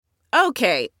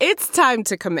Okay, it's time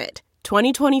to commit.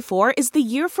 2024 is the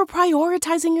year for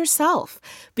prioritizing yourself.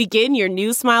 Begin your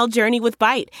new smile journey with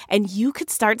Byte, and you could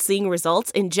start seeing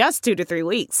results in just 2 to 3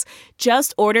 weeks.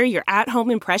 Just order your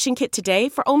at-home impression kit today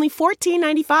for only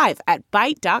 $14.95 at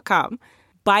Byte.com.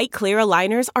 Byte Clear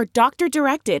aligners are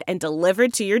doctor-directed and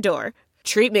delivered to your door.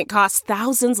 Treatment costs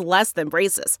thousands less than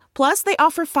braces. Plus, they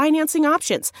offer financing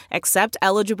options, accept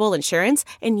eligible insurance,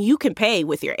 and you can pay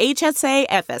with your HSA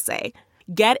FSA.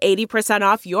 Get 80%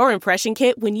 off your impression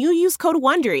kit when you use code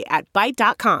WONDERY at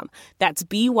Byte.com. That's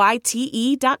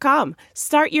BYTE.com.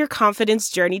 Start your confidence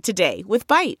journey today with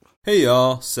Byte. Hey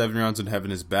y'all, 7 Rounds in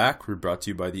Heaven is back. We're brought to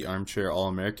you by the Armchair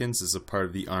All-Americans as a part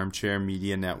of the Armchair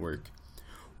Media Network.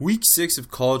 Week 6 of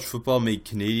college football made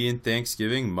Canadian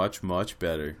Thanksgiving much, much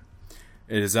better.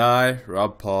 It is I,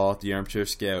 Rob Paul, the Armchair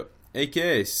Scout,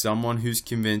 aka someone who's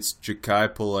convinced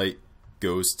Ja'Kai Polite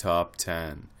goes top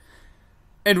 10.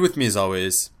 And with me, as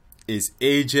always, is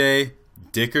AJ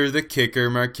Dicker the Kicker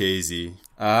Marchese.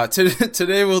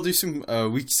 Today we'll do some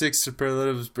Week 6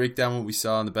 superlatives, break down what we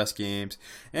saw in the best games,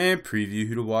 and preview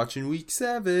who to watch in Week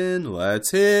 7. Let's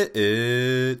hit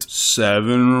it.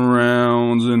 7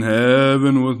 rounds in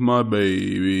heaven with my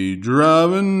baby,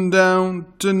 driving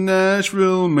down to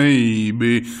Nashville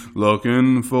maybe,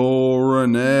 looking for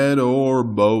an Ed or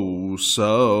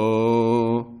Bosa.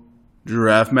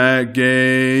 Draft Matt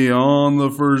Gay on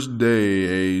the first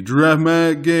day, draft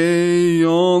Matt Gay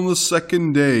on the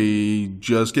second day,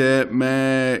 just get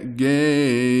Matt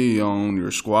Gay on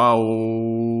your squad.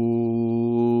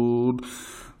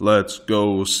 Let's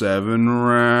go 7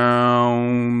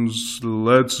 rounds,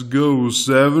 let's go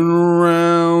 7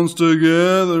 rounds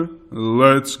together,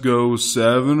 let's go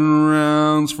 7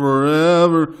 rounds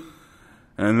forever,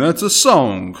 and that's a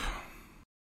song.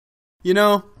 You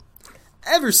know,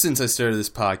 ever since I started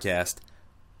this podcast,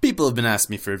 people have been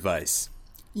asking me for advice.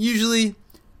 Usually,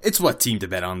 it's what team to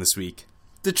bet on this week.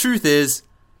 The truth is,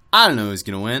 I don't know who's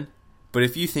going to win, but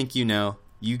if you think you know,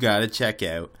 you gotta check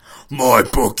out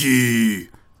MyBookie.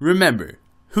 Remember,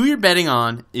 who you're betting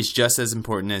on is just as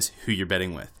important as who you're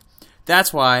betting with.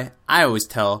 That's why I always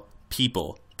tell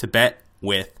people to bet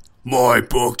with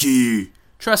MyBookie.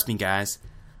 Trust me, guys,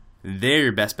 they're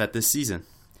your best bet this season.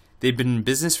 They've been in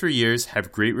business for years,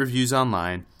 have great reviews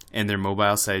online, and their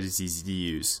mobile site is easy to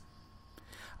use.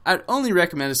 I'd only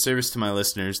recommend a service to my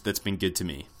listeners that's been good to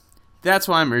me. That's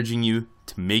why I'm urging you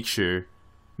to make your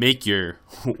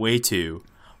way to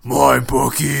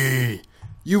MyBookie.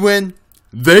 You win,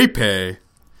 they pay.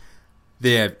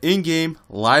 They have in-game,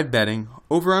 live betting,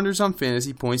 over-unders on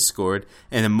fantasy points scored,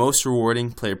 and the most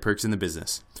rewarding player perks in the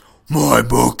business.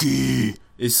 MyBookie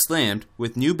is slammed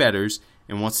with new bettors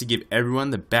and wants to give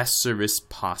everyone the best service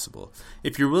possible.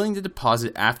 If you're willing to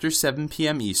deposit after 7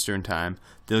 p.m. Eastern Time,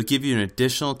 they'll give you an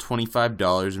additional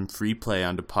 $25 in free play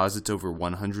on deposits over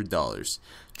 $100.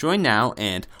 Join now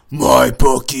and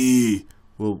MyBookie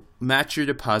will match your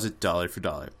deposit dollar for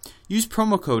dollar. Use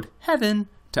promo code HEAVEN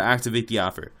to activate the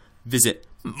offer. Visit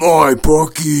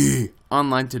MyBookie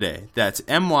online today. That's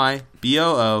MyBookie.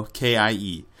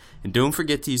 And don't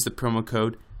forget to use the promo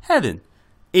code HEAVEN,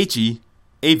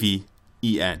 HEAVEN,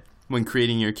 when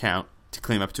creating your account to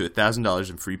claim up to $1,000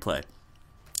 in free play.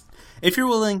 If you're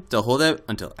willing to hold out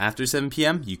until after 7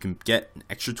 p.m., you can get an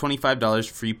extra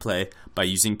 $25 free play by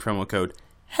using promo code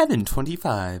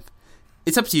HEAVEN25.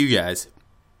 It's up to you guys,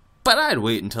 but I'd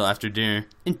wait until after dinner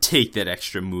and take that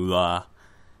extra moolah.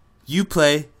 You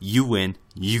play, you win,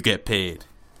 you get paid.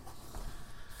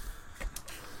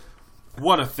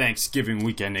 What a Thanksgiving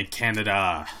weekend in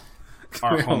Canada,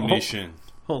 our home nation.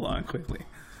 Hold on quickly.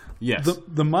 Yes.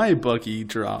 The MyBookie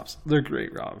drops. They're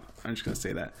great, Rob. I'm just gonna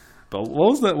say that. But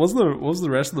what was the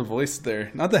rest of the voice there?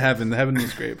 Not the heaven. The heaven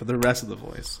was great, but the rest of the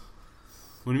voice.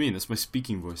 What do you mean? That's my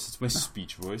speaking voice. It's my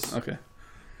speech voice. Okay.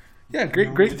 Yeah,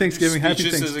 great Thanksgiving. Happy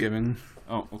Thanksgiving.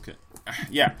 Oh, okay.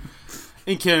 Yeah.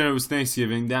 In Canada, it was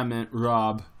Thanksgiving. That meant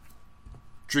Rob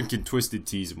drinking Twisted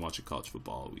Teas and watching college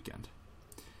football all weekend.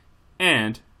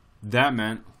 And that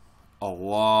meant a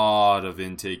lot of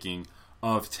intaking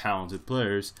of talented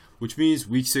players, which means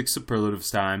Week 6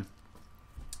 superlatives time.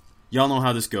 Y'all know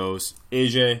how this goes.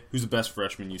 AJ, who's the best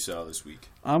freshman you saw this week?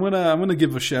 I'm gonna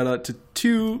give a shout out to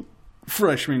 2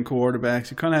 freshman quarterbacks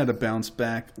who kind of had a bounce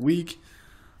back week.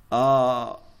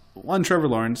 One, Trevor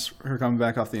Lawrence, her coming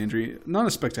back off the injury. Not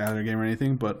a spectacular game or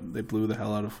anything, but they blew the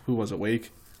hell out of who was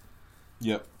awake.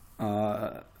 Yep.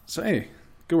 So hey,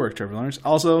 good work, Trevor Lawrence.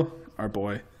 Also, our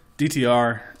boy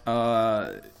DTR,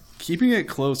 keeping it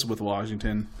close with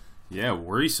Washington. Yeah,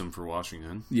 worrisome for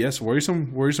Washington. Yes,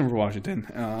 worrisome for Washington.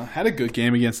 Had a good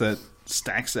game against that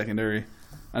stacked secondary.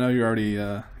 I know you already.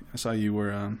 I saw you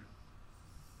were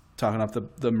talking off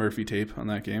the Murphy tape on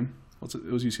that game.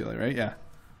 It was UCLA, right? Yeah.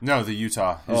 No, the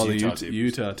Utah. The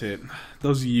Utah tape.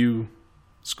 Those U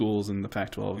schools in the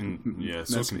Pac-12. Yeah,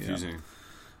 it's so confusing.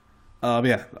 But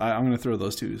yeah, I'm going to throw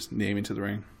those two's name into the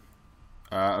ring.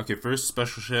 Okay, first,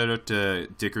 special shout-out to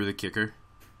Dicker the kicker.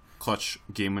 Clutch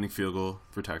game-winning field goal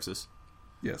for Texas.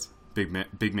 Yes. Big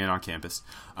man on campus.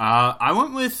 I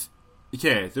went with...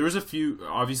 Okay, there was a few...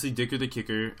 Obviously, Dicker the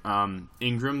kicker.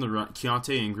 Ingram,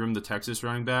 Keontae Ingram, the Texas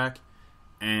running back.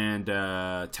 And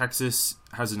Texas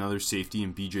has another safety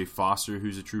in B.J. Foster,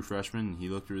 who's a true freshman, and he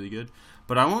looked really good.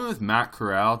 But I went with Matt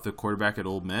Corral, the quarterback at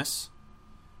Ole Miss.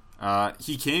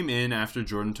 He came in after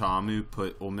Jordan Ta'amu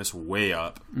put Ole Miss way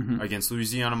up against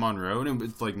Louisiana Monroe, and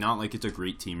it's like not like it's a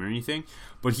great team or anything.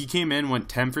 But he came in, went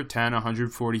 10 for 10,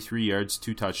 143 yards,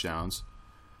 2 touchdowns.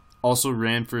 Also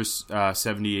ran for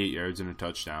 78 yards and a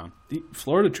touchdown. The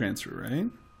Florida transfer, right?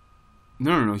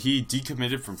 No. He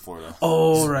decommitted from Florida.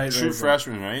 Oh, right. True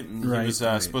freshman, right? And right. He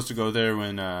was supposed to go there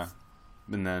when, and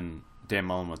then Dan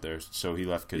Mullen went there, so he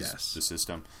left because the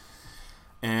system.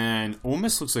 And Ole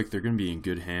Miss looks like they're going to be in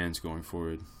good hands going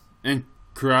forward. And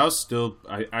Corral's still,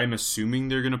 I'm assuming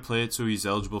they're going to play it so he's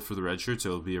eligible for the red shirt, so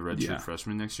he'll be a red shirt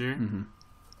freshman next year.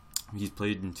 Mm-hmm. He's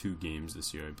played in 2 games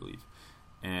this year, I believe.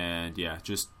 And yeah,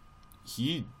 just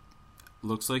he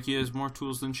looks like he has more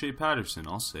tools than Shea Patterson,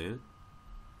 I'll say it.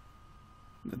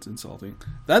 That's insulting.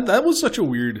 That was such a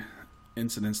weird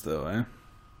incident, though, eh?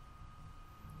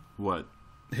 What?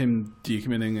 Him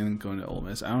decommitting and going to Ole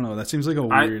Miss. I don't know. That seems like a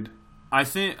weird...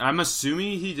 I'm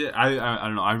assuming he did... I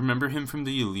don't know. I remember him from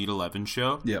the Elite 11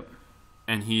 show. Yep.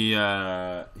 And he's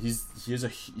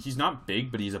not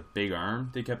big, but he's a big arm,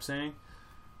 they kept saying.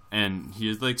 And he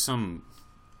has like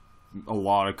a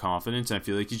lot of confidence. I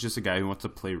feel like he's just a guy who wants to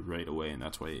play right away, and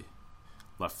that's why he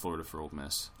left Florida for Ole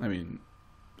Miss. I mean...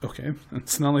 Okay,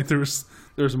 it's not like there's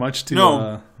much to...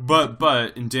 No,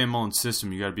 but in Dan Mullen's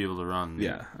system, you got to be able to run.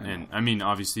 Yeah. And, I mean,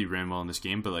 obviously he ran well in this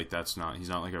game, but, like, he's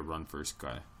not, like, a run-first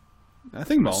guy. I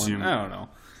think Mullen, I don't know.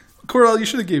 Cordell, you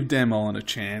should have gave Dan Mullen a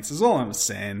chance. That's all I'm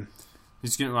saying.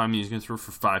 He's gonna throw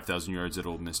for 5,000 yards at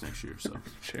Ole Miss next year, so.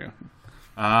 Sure.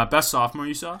 Best sophomore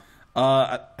you saw?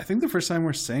 I think the first time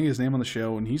we're saying his name on the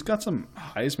show, and he's got some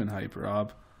Heisman hype,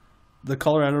 Rob. The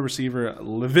Colorado receiver,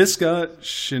 Laviska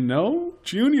Shenault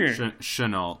Jr.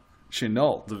 Shenault.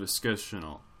 Laviska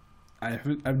Shenault. I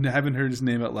haven't heard his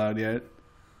name out loud yet.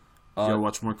 You gotta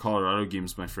watch more Colorado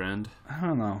games, my friend. I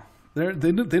don't know.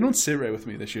 They don't sit right with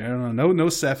me this year. I don't know. No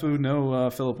Sefu,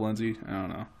 no Philip Lindsay. I don't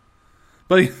know.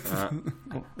 But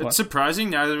it's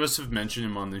surprising neither of us have mentioned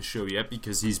him on this show yet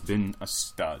because he's been a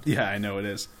stud. Yeah, I know it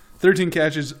is. 13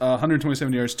 catches,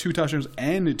 127 yards, 2 touchdowns,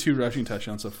 and 2 rushing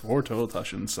touchdowns, so 4 total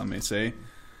touchdowns, some may say.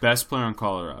 Best player in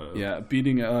Colorado. Yeah,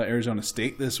 beating Arizona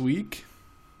State this week.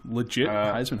 Legit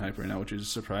Heisman hype right now, which is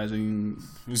surprising.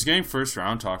 He's getting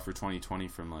first-round talk for 2020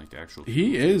 from, like, actual...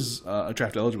 He is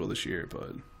draft eligible this year,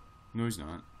 but... No, he's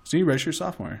not. So he redshirt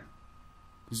sophomore.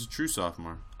 He's a true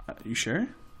sophomore. You sure?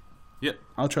 Yep.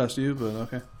 I'll trust you, but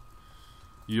okay.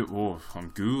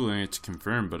 I'm Googling it to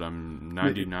confirm, but I'm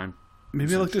 99%.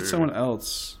 Maybe I looked at someone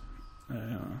else. I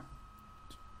don't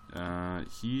know.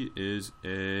 He is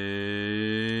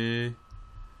a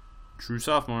true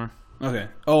sophomore. Okay.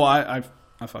 Oh, I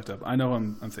fucked up. I know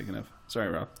I'm thinking of. Sorry,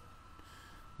 Rob.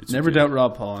 It's Never doubt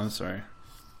Rob Paul. I'm sorry.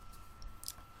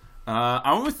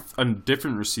 I went with a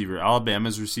different receiver.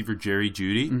 Alabama's receiver, Jerry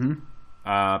Jeudy.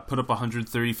 Mm-hmm. Put up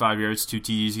 135 yards, 2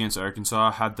 TDs against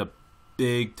Arkansas. Had the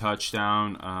big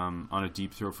touchdown on a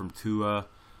deep throw from Tua.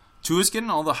 Tua's getting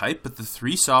all the hype, but the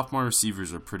 3 sophomore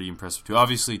receivers are pretty impressive too.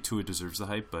 Obviously, Tua deserves the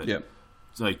hype, but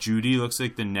like Jeudy looks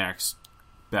like the next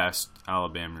best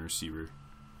Alabama receiver.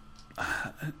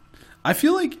 I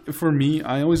feel like for me,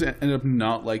 I always end up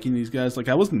not liking these guys. Like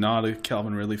I was not a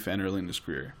Calvin Ridley fan early in his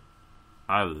career.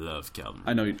 I love Calvin.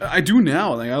 I know I do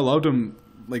now. Like I loved him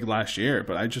like last year,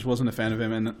 but I just wasn't a fan of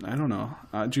him. And I don't know.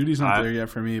 Judy's not there yet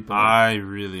for me. But I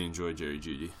really enjoy Jerry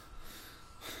Jeudy.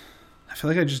 I feel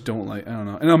like I just don't like. I don't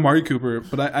know. And Amari Cooper,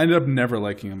 but I ended up never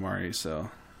liking Amari, so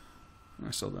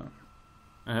I still don't.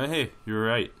 Hey, you're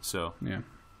right. So yeah,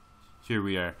 here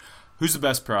we are. Who's the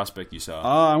best prospect you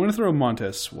saw? I'm gonna throw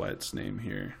Montez Sweat's name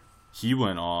here. He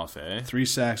went off, 3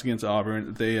 sacks against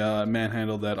Auburn. They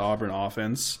manhandled that Auburn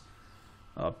offense.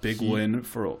 Big win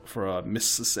for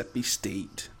Mississippi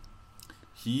State.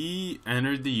 He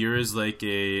entered the year as like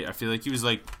I feel like he was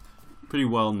like pretty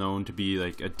well known to be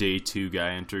like a day 2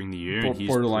 guy entering the year.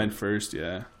 Borderline first,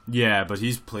 yeah. Yeah, but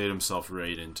he's played himself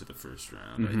right into the first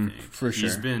round, I think. For sure.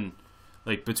 He's been,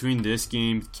 like, between this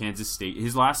game, Kansas State,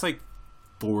 his last, like,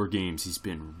 4 games, he's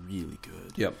been really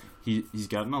good. Yep. He's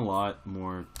gotten a lot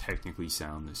more technically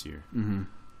sound this year. Mm-hmm.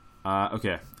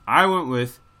 Okay. I went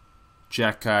with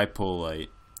Jachai Polite,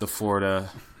 the Florida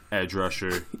edge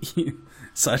rusher.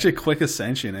 Such a quick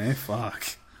ascension, eh?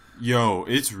 Fuck. Yo,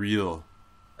 it's real.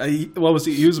 What was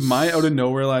he? He was my out of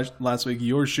nowhere last week.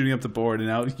 You were shooting up the board, and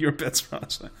now you're best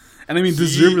rusher. And I mean,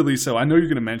 deservedly so. I know you're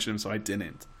going to mention him, so I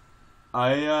didn't.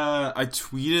 I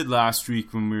tweeted last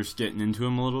week when we were getting into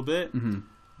him a little bit. Mm-hmm.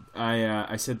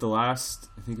 I said the last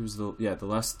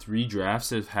 3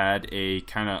 drafts have had a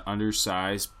kind of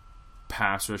undersized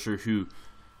pass rusher who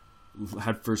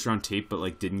had first round tape but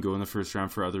like didn't go in the first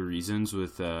round for other reasons,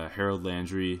 with Harold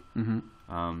Landry,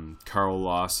 Carl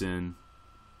Lawson,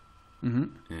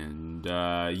 and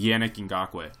Yannick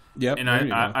Ngakoue. Yep. And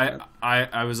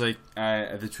I was like,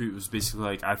 the tweet was basically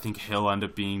like, I think he'll end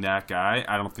up being that guy.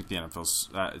 I don't think the NFL's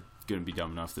going to be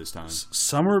dumb enough this time.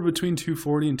 Somewhere between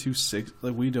 240 and 260,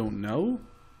 like we don't know.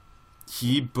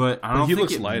 But I don't think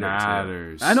looks it lighter,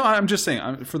 matters. Too. I know. I'm just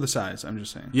saying for the size. I'm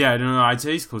just saying. Yeah, no. I'd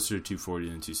say he's closer to 240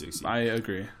 than 260. I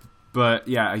agree. But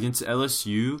yeah, against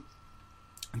LSU,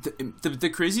 the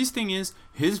craziest thing is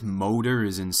his motor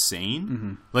is insane.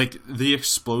 Mm-hmm. Like the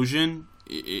explosion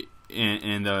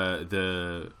and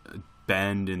the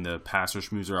bend and the pass rush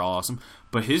moves are all awesome.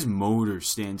 But his motor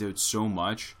stands out so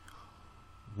much,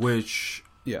 which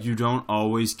you don't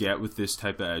always get with this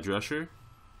type of edge rusher.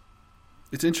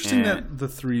 It's interesting that the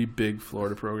 3 big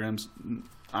Florida programs,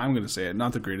 I'm going to say it,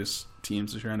 not the greatest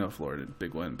teams this year. I know Florida,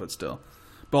 big win, but still.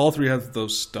 But all 3 have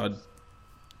those stud,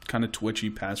 kind of twitchy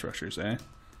pass rushers, eh?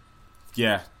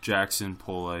 Yeah, Jackson,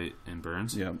 Polite, and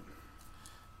Burns. Yep.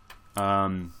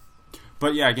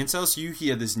 But yeah, against LSU, he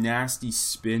had this nasty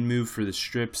spin move for the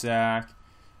strip sack,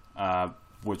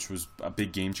 which was a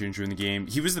big game changer in the game.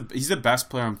 He's the best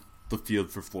player on the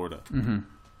field for Florida. Mm-hmm.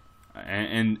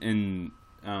 And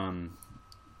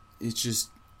it's just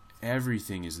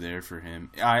everything is there for him.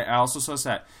 I also saw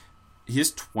that he has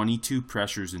 22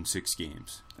 pressures in 6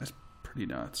 games. That's pretty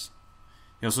nuts.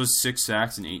 He also has 6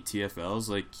 sacks and 8 TFLs.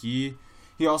 Like he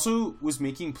also was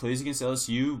making plays against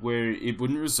LSU where it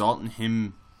wouldn't result in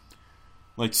him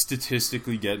like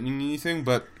statistically getting anything,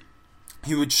 but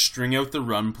he would string out the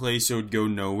run play so it would go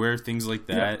nowhere, things like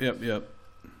that. Yep.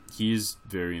 He is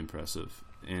very impressive,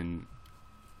 and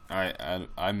I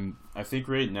think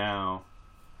right now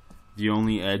the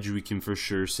only edge we can for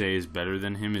sure say is better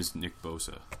than him is Nick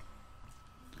Bosa.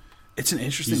 It's an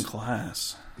interesting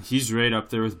class. He's right up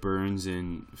there with Burns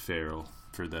and Farrell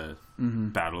for the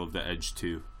Battle of the Edge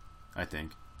 2, I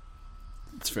think.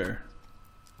 It's fair.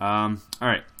 All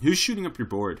right, who's shooting up your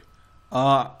board?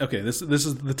 Okay, this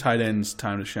is the tight ends'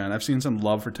 time to shine. I've seen some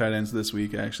love for tight ends this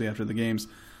week, actually, after the games.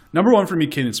 Number 1 for me,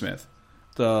 Caden Smith,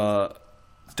 the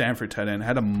Stanford tight end,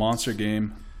 had a monster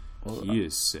game. He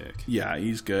is sick. Yeah,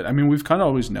 he's good. I mean, we've kind of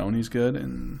always known he's good,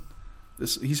 and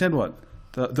he's had what?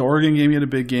 The Oregon game, he had a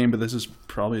big game, but this is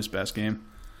probably his best game.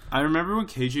 I remember when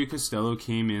KJ Costello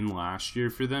came in last year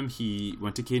for them, he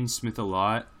went to Caden Smith a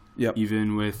lot. Yep.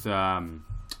 Even with, JJ?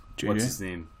 what's his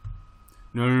name?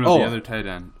 No, the other tight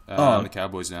end on the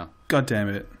Cowboys now. God damn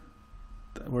it.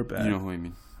 We're bad. You know who I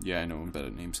mean. Yeah, I know him better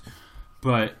names.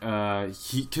 But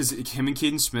because him and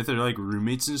Caden Smith are like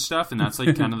roommates and stuff, and that's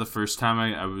like kind of the first time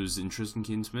I was interested in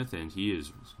Caden Smith, and he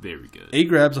is very good. 8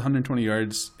 grabs, 120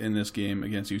 yards in this game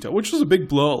against Utah, which was a big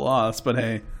blowout loss, but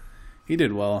hey, he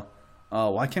did well.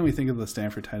 Why can't we think of the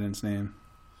Stanford tight end's name?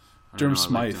 Durham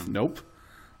Smythe. Nope.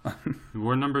 He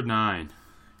wore number 9.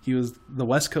 He was the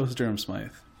West Coast Durham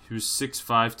Smythe. He was 6'5",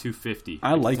 250.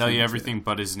 I like tell him you everything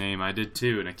but his name. I did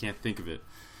too, and I can't think of it.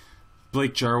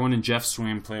 Blake Jarwin and Jeff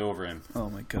Swain play over him. Oh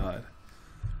my god.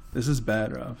 This is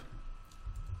bad, Rob.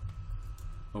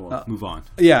 Oh, well, move on.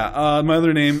 Yeah, my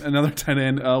other name, another tight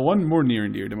end, one more near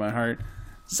and dear to my heart,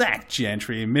 Zach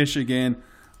Gentry, Michigan.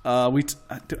 I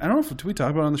don't know if did we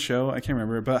talk about it on the show. I can't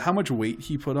remember, but how much weight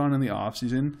he put on in the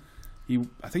offseason.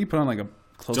 I think he put on like a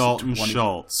close Dalton to 20.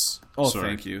 Schultz. Oh,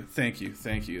 sorry. thank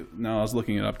you. No, I was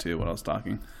looking it up too when I was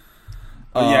talking.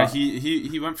 Yeah,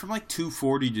 he went from like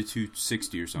 240 to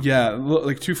 260 or something. Yeah,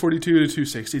 like 242 to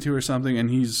 262 or something,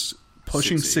 and he's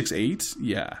pushing 6'8".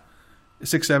 Yeah,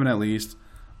 6'7" at least.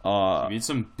 He made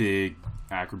some big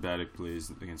acrobatic plays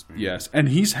against me. Yes, and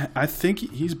I think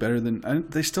he's better than.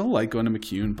 They still like going to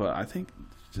McCune, but I think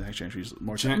Zach Gentry's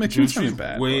more. McCune's kind of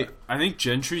bad. I think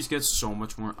Gentry's gets so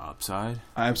much more upside.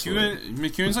 Absolutely,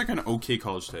 McCune's like an okay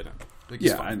college tight end. Like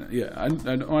I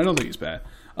don't think he's bad.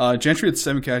 Gentry had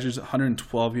 7 catches,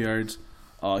 112 yards.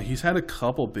 He's had a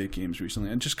couple big games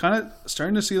recently, and just kind of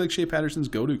starting to see like Shea Patterson's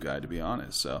go-to guy, to be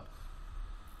honest. So,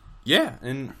 yeah,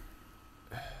 and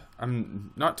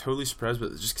I'm not totally surprised,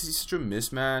 but just because he's such a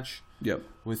mismatch. Yep.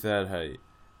 With that height,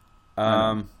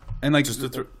 And like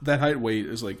that height weight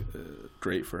is like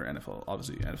great for NFL.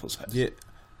 Obviously, NFL size. Yeah,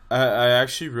 I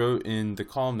actually wrote in the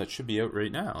column that should be out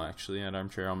right now, actually, at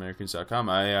ArmchairAmericans.com.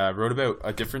 I wrote about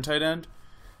a different tight end,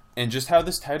 and just how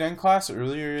this tight end class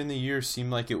earlier in the year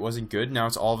seemed like it wasn't good. Now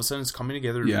it's all of a sudden it's coming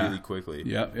together really quickly.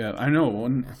 Yeah. I know.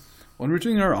 When we're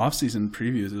doing our off-season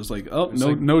previews, it was like,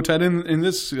 no tight end in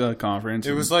this conference.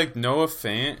 It was like Noah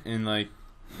Fant and like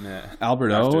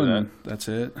Alberto, and that's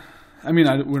it. I mean,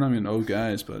 we're not even old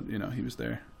guys, but he was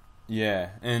there. Yeah,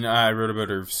 and I wrote about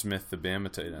Irv Smith, the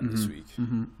Bama tight end, this week.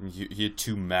 Mm-hmm. He had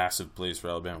 2 massive plays for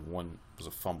Alabama. One was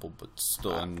a fumble, but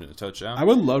still ended in a touchdown. I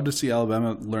would love to see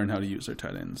Alabama learn how to use their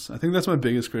tight ends. I think that's my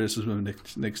biggest criticism of Nick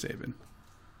Saban.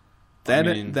 That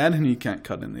and he can't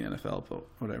cut in the NFL, but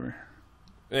whatever.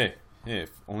 Hey, if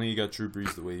only you got Drew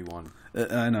Brees the way you wanted.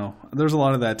 I know. There was a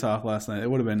lot of that talk last night.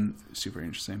 It would have been super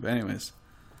interesting. But anyways.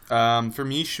 For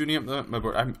me, shooting up my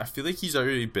board, I feel like he's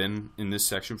already been in this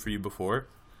section for you before.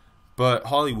 But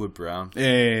Hollywood Brown,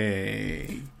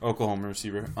 hey, Oklahoma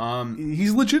receiver.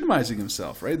 He's legitimizing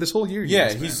himself, right? This whole year.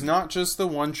 He's not just the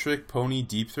one-trick pony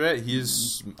deep threat. He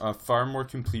is a far more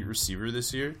complete receiver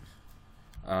this year.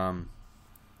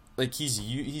 Like he's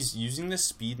using the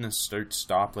speed and the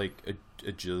start-stop, like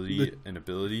agility and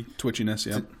ability,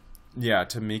 twitchiness,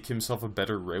 to make himself a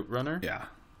better route runner. Yeah,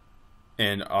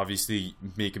 and obviously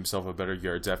make himself a better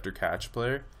yards after catch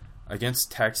player.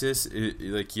 Against Texas,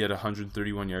 he had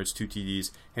 131 yards, 2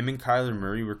 TDs. Him and Kyler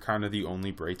Murray were kind of the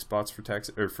only bright spots for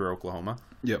Texas or for Oklahoma.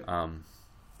 Yep. I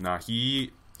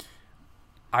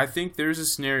think there's a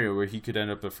scenario where he could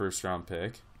end up a first-round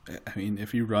pick. I mean,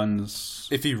 if he runs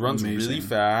amazing. Really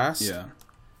fast, yeah.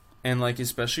 And like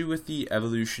especially with the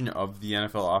evolution of the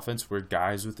NFL offense, where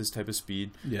guys with this type of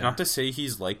speed, not to say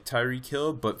he's like Tyreek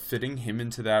Hill, but fitting him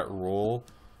into that role.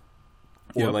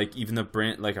 Or like even a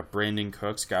Brandon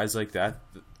Cooks, guys like that.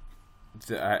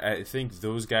 I think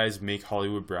those guys make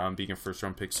Hollywood Brown being a first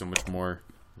round pick so much more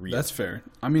real. That's fair.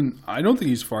 I mean, I don't think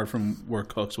he's far from where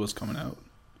Cooks was coming out.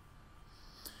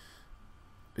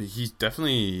 He's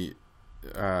definitely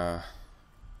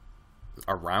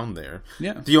around there.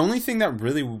 Yeah. The only thing that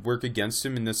really would work against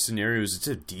him in this scenario is it's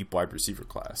a deep wide receiver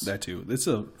class. That too. It's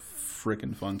a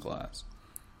freaking fun class.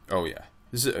 Oh yeah,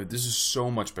 this is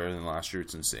so much better than last year.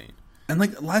 It's insane. And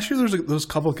like last year, there was those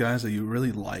couple guys that you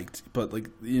really liked, but like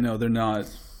they're not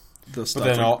the stuff.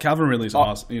 But then Calvin Ridley's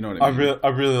awesome. You know what I mean? I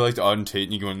really liked Auden Tate,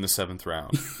 and he went in the 7th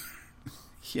round.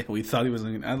 Yeah, we thought he was.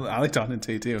 I liked Auden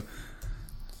Tate too.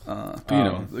 But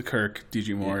the Kirk,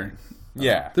 DJ Moore.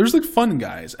 Yeah, there's like fun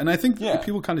guys, and I think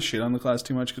people kind of shit on the class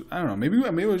too much. Cause, I don't know, maybe I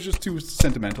was just too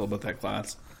sentimental about that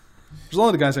class. There's a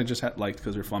lot of guys I just liked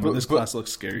because they're fun, but this class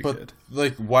looks scary. But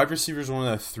like wide receivers, one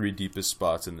of the 3 deepest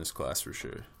spots in this class for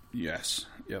sure. Yes.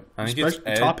 Yep. I think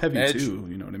it's top heavy too.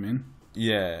 You know what I mean?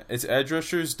 Yeah, it's edge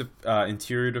rushers,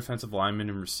 interior defensive linemen,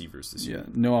 and receivers this year.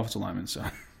 Yeah, no offensive linemen. So.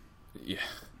 Yeah,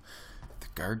 the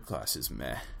guard class is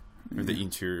meh, or the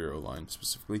interior line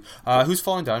specifically. Who's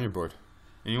falling down your board?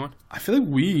 Anyone? I feel like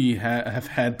we have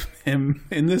had him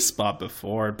in this spot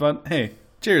before, but hey,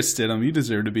 Jarrett Stidham, you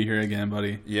deserve to be here again,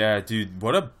 buddy. Yeah, dude,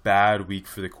 what a bad week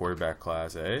for the quarterback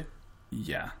class, eh?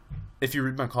 Yeah. If you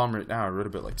read my column right now, I wrote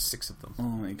about like 6 of them. Oh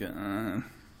my god.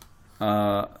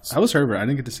 How was Herbert? I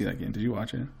didn't get to see that game. Did you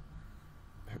watch it?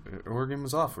 Oregon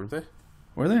was off, weren't they?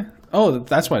 Were they? Oh,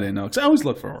 that's why I didn't know. Because I always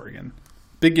look for Oregon.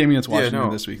 Big game against Washington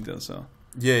this week, though. So.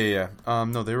 Yeah.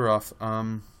 No, they were off.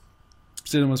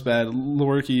 Stidham was bad.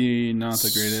 Lewerke, not the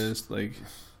greatest. Like,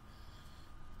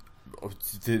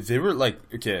 they were like,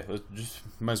 okay, let's just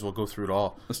might as well go through it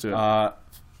all. Let's do it.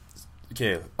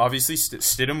 Okay, obviously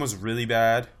Stidham was really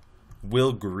bad.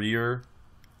 Will Grier,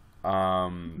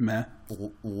 meh.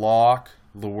 Locke,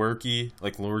 Lewerke.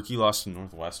 Like Lewerke lost to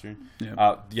Northwestern.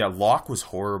 Yeah. Locke was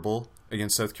horrible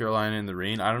against South Carolina in the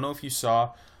rain. I don't know if you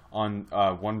saw on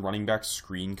one running back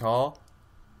screen call,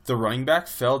 the running back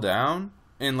fell down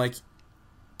and like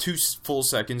 2 full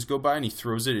seconds go by and he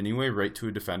throws it anyway right to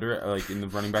a defender. Like, and the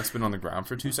running back's been on the ground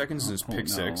for 2 seconds and it's pick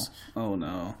 6. Oh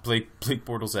no, Blake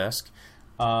Bortles-esque.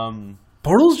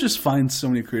 Bortles just finds so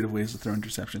many creative ways to throw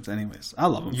interceptions. Anyways, I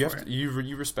love him for it. You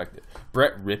respect it.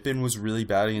 Brett Rippon was really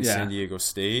bad against San Diego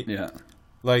State. Yeah.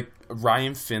 Like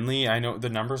Ryan Finley, I know the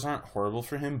numbers aren't horrible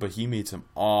for him, but he made some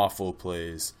awful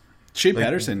plays. Shea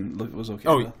Patterson was okay.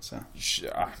 Oh,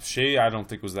 Shea, I don't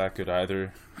think was that good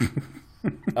either.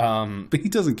 But he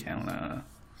doesn't count.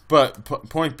 But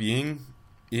point being,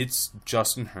 it's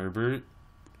Justin Herbert,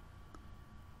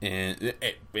 and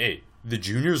hey, the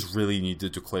juniors really need to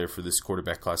declare for this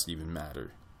quarterback class to even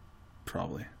matter.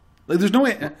 Probably. Like, there's no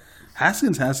way.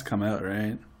 Haskins has to come out,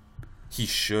 right? He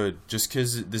should, just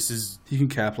because this is He can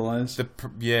capitalize.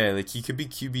 like he could be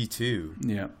QB2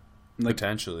 Yeah. Like,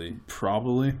 potentially.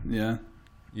 probably, yeah.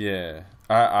 Yeah,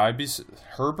 I'd be.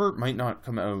 Herbert might not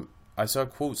come out. I saw a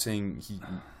quote saying he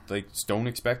don't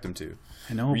expect him to.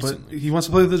 I know, recently. but he wants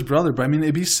to play with his brother. But I mean,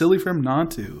 it'd be silly for him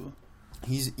not to.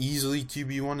 He's easily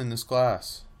QB1 in this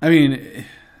class. I mean,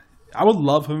 I would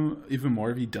love him even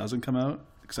more if he doesn't come out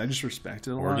because I just respect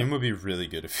it a lot. Oregon would be really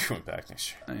good if he went back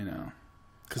next year. I know,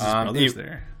 because his brother's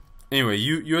there. Anyway,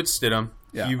 you had Stidham.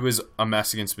 Yeah. He was a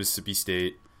mess against Mississippi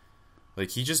State. Like,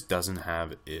 he just doesn't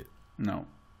have it. No.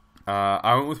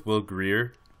 I went with Will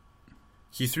Grier.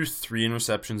 He threw 3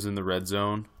 interceptions in the red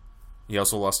zone. He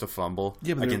also lost a fumble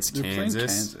against they're Kansas. playing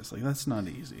Kansas. Like, that's not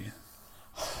easy.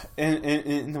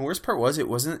 And the worst part was it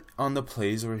wasn't on the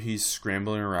plays where he's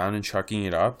scrambling around and chucking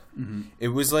it up. Mm-hmm. It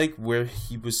was like where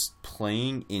he was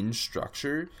playing in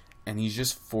structure and he's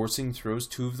just forcing throws.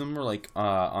 2 of them were like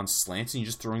on slants and he's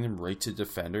just throwing them right to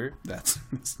defender. That's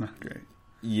not great.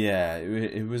 Yeah,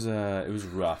 it was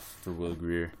rough for Will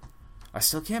Grier. I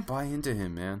still can't buy into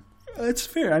him, man. It's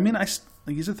fair. I mean,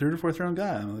 he's a 3rd or 4th round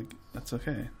guy. I'm like, that's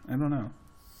okay. I don't know.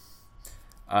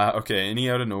 Okay, any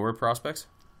out of nowhere prospects?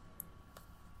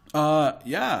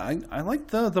 Yeah, I like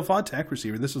the Vod Tech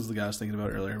receiver. This was the guy I was thinking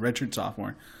about earlier. Redshirt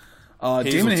sophomore.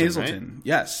 Damon Hazelton. Right?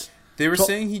 Yes. They were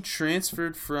saying he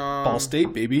transferred from Ball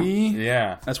State, baby.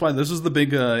 Yeah. That's why this is the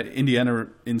big Indiana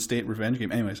in-state revenge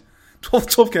game. Anyways,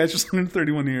 12 catches,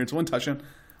 131 yards, 1 touchdown.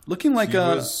 Looking like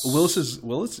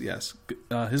Willis, yes,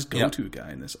 his go-to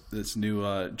guy in this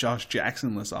new Josh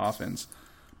Jackson-less offense.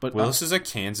 But Willis is a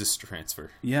Kansas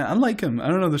transfer. Yeah, I like him. I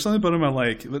don't know. There's something about him I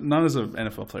like, but not as an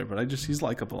NFL player. But he's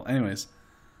likable. Anyways,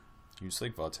 You just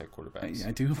like Vod Tech quarterbacks.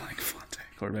 I do like Vod Tech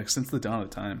quarterbacks since the dawn of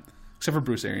time, except for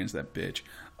Bruce Arians, that bitch.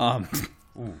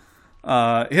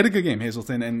 He had a good game,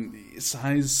 Hazelton, and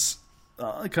size.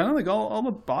 Kind of like all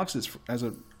the boxes as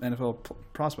an NFL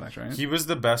prospect, right? He was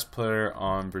the best player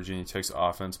on Virginia Tech's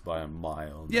offense by a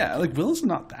mile. Yeah, like Willis is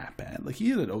not that bad. Like he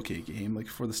had an okay game, like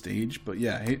for the stage, but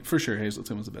yeah, for sure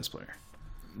Hazelton was the best player.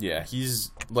 Yeah,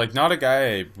 he's like not a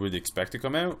guy I would expect to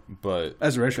come out, but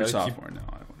as a redshirt sophomore, no,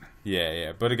 I wouldn't.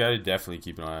 Yeah, but a guy to definitely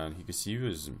keep an eye on because he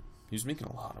was making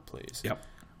a lot of plays. Yep.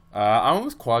 I went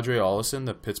with Quadre Ollison,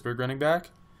 the Pittsburgh running back.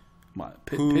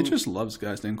 Pitt just loves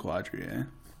guys named Quadre, eh?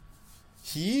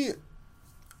 He,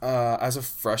 as a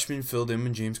freshman, filled in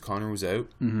when James Conner was out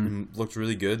and looked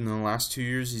really good. And in the last 2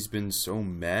 years, he's been so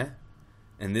meh.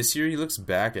 And this year, he looks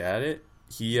back at it.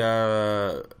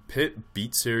 Pitt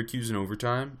beat Syracuse in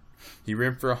overtime. He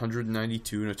ran for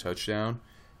 192 and a touchdown.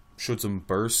 Showed some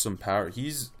burst, some power.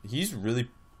 He's really,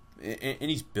 and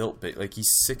he's built big. Like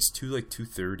he's 6'2", like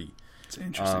 230. It's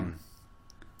interesting.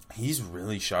 He's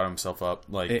really shot himself up.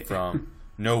 From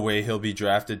no way he'll be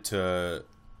drafted to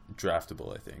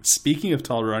draftable, I think. Speaking of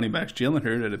tall running backs, Jalen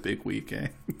Hurd had a big week, eh?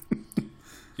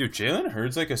 Yo, Jalen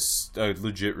Hurd's like a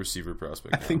legit receiver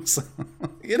prospect. I think so.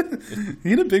 He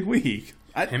had a big week.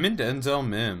 Him and Denzel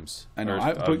Mims. I know.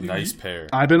 A nice pair.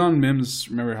 I've been on Mims.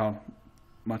 Remember how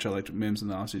much I liked Mims in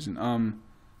the offseason. I'm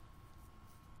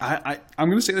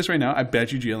going to say this right now. I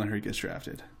bet you Jalen Hurd gets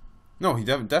drafted. No, he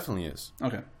definitely is.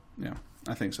 Okay. Yeah,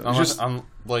 I think so. Unless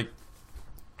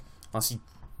he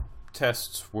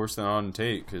tests worse than Auden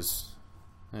Tate, because...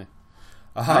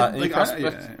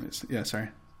 sorry.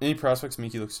 Any prospects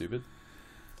make you look stupid?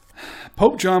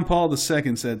 Pope John Paul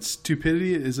II said,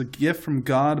 "Stupidity is a gift from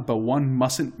God, but one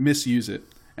mustn't misuse it."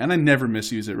 And I never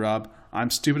misuse it, Rob. I'm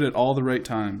stupid at all the right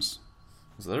times.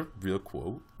 Was that a real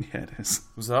quote? Yeah, it is.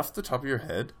 Was that off the top of your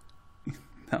head?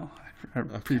 No, I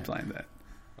pre-planned that.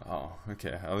 Oh,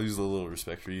 okay. I'll lose a little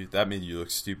respect for you. That made you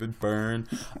look stupid. Burn.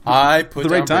 I put the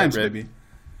down right times, Brett baby.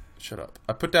 Shut up.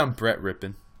 I put down Brett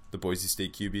Rippon, the Boise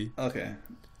State QB. Okay.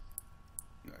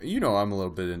 You know I'm a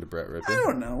little bit into Brett Rippon. I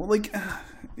don't know. Like,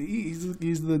 he's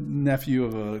the nephew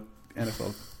of a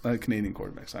NFL Canadian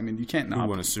quarterback. So, I mean, you can't not. Who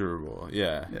won a Super Bowl?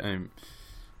 Yeah. I'm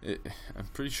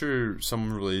pretty sure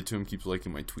someone related to him keeps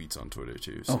liking my tweets on Twitter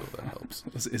too, so that helps.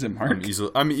 Is it Mark?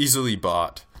 I'm easily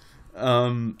bought.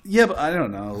 Yeah, but I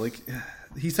don't know. Like,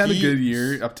 he's had a good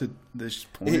year up to this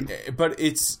point. But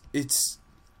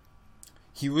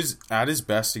he was at his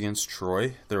best against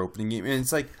Troy, their opening game, and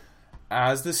it's like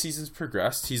as the season's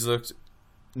progressed, he's looked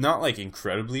not like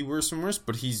incredibly worse and worse,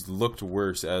 but he's looked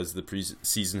worse as the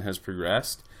season has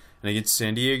progressed. And against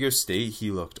San Diego State,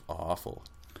 he looked awful.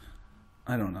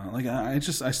 I don't know. Like I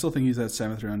still think he's that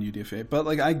 7th round UDFA, but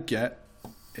like I get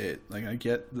it. Like I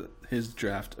get his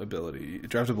draftable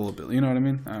ability. You know what I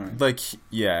mean? I don't know. Like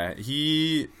yeah,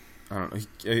 I don't know.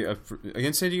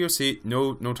 Against San Diego State,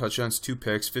 no touchdowns, 2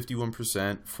 picks, 51%,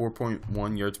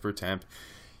 4.1 yards per attempt.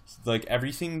 like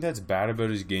everything that's bad about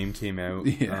his game came out.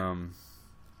 Yeah.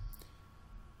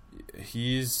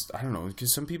 He's, I don't know,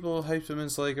 because some people hyped him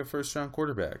as like a first-round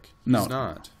quarterback. No. He's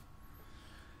not.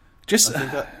 Just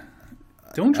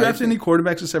don't draft any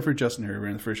quarterbacks except for Justin Herbert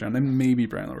in the first round, and maybe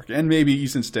Brian Lewerke, and maybe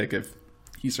Easton Stick if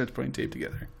he starts putting tape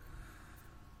together.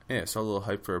 Yeah, I saw a little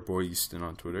hype for our boy Easton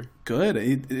on Twitter. Good.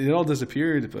 It all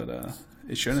disappeared, but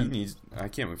it shouldn't. I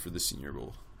can't wait for the Senior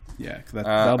Bowl. Yeah,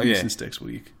 that'll be okay. Easton Stick's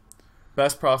week.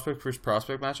 Best prospect versus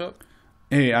prospect matchup?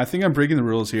 Hey, I think I'm breaking the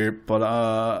rules here, but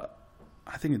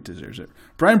I think it deserves it.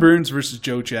 Brian Burns versus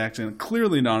Joe Jackson,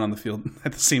 clearly not on the field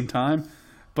at the same time,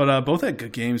 but both had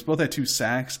good games, both had 2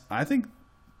 sacks. I think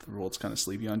the world's kind of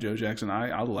sleepy on Joe Jackson. I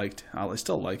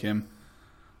still like him.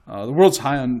 The world's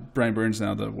high on Brian Burns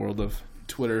now, the world of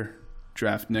Twitter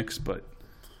draft Knicks, but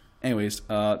anyways,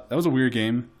 that was a weird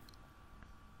game.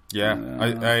 Yeah,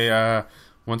 I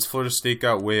once Florida State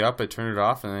got way up, I turned it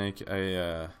off, and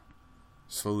I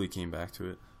slowly came back to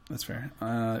it. That's fair.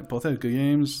 Both had good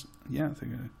games. Yeah, I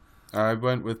think I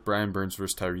went with Brian Burns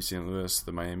versus Tyree St. Louis,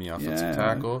 the Miami offensive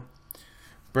tackle.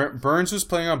 Burns was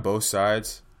playing on both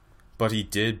sides, but he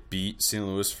did beat St.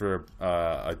 Louis for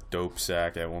a dope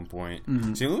sack at one point.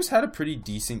 Mm-hmm. St. Louis had a pretty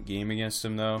decent game against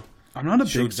him, though. I'm not a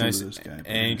big St. Louis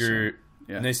guy.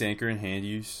 Nice anchor and hand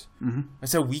use. Mm-hmm.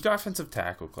 It's a weak offensive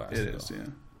tackle class. It is, yeah.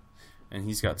 And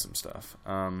he's got some stuff.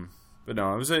 But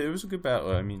no, it was a good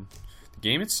battle. I mean, the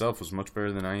game itself was much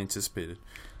better than I anticipated.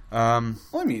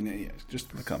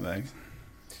 Just a comeback.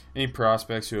 Any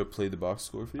prospects who have played the box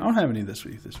score for you? I don't have any this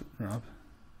week, Rob.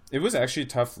 It was actually a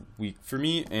tough week for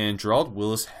me, and Gerald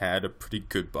Willis had a pretty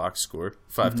good box score.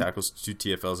 5 tackles, 2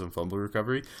 TFLs, and fumble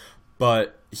recovery.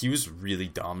 But he was really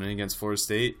dominant against Florida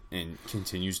State and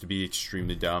continues to be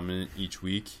extremely dominant each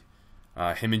week.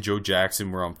 Him and Joe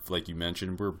Jackson were on, like you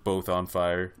mentioned, were both on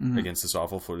fire against this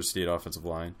awful Florida State offensive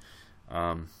line.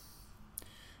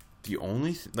 The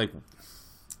only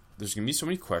there's gonna be so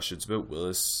many questions about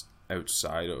Willis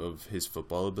outside of his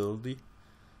football ability,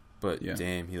 but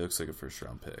damn, he looks like a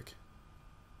first-round pick.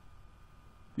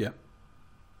 Yeah.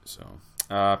 So,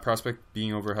 prospect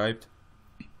being overhyped.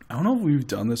 I don't know if we've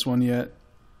done this one yet.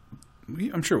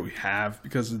 I'm sure we have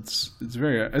because it's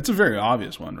a very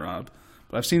obvious one, Rob.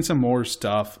 But I've seen some more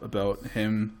stuff about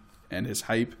him and his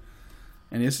hype,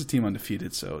 and he has his team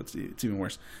undefeated, so it's even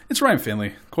worse. It's Ryan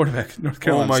Finley, quarterback, North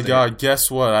Carolina. Oh my State. God! Guess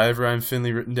what? I have Ryan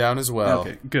Finley written down as well.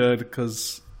 Okay, good,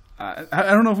 because I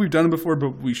don't know if we've done it before,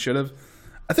 but we should have.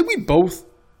 I think we both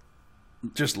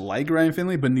just like Ryan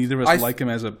Finley, but neither of us like him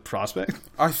as a prospect.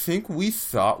 I think we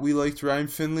thought we liked Ryan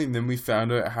Finley, and then we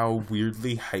found out how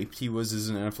weirdly hyped he was as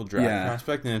an NFL draft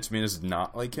prospect, and it's made us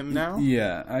not like him now.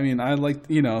 Yeah, I mean, I like,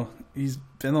 he's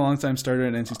been a long-time starter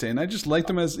at NC State, and I just liked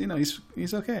him as,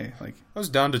 he's okay. Like, I was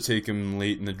down to take him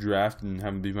late in the draft and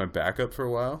have him be my backup for a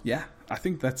while. Yeah, I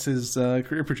think that's his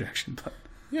career projection. But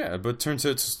yeah, but turns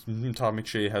out Todd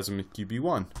McShay has him at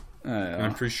QB1. And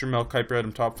I'm pretty sure Mel Kiper had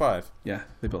him top 5. Yeah,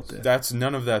 they both did.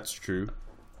 None of that's true.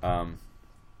 The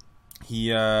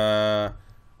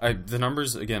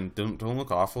numbers again don't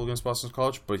look awful against Boston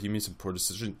College, but he made some poor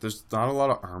decisions. There's not a lot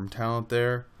of arm talent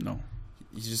there. No,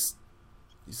 he's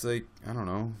like, I don't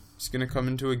know. He's gonna come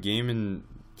into a game and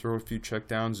throw a few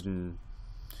checkdowns, and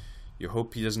you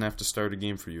hope he doesn't have to start a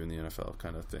game for you in the NFL,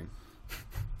 kind of thing.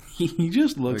 He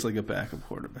just looks like a backup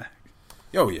quarterback.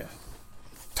 Oh yeah,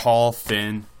 tall,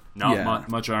 thin. Not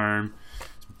much arm,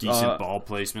 decent ball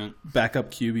placement.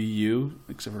 Backup QBU,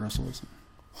 except for Russell Wilson.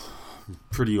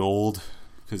 Pretty old,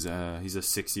 because he's a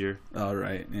 6th year. Oh,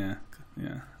 right, yeah.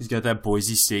 He's got that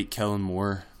Boise State Kellen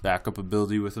Moore backup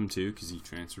ability with him, too, because he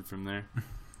transferred from there.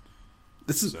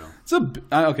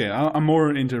 I'm more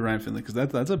into Ryan Finley,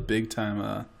 because that's a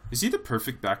big-time... Is he the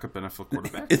perfect backup NFL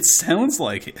quarterback? It sounds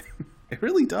like it. It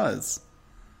really does.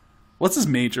 What's his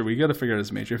major? We got to figure out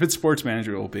his major. If it's sports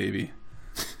manager, oh, baby.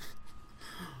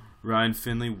 Ryan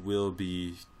Finley will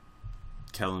be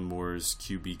Kellen Moore's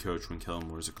QB coach when Kellen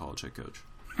Moore's a college head coach.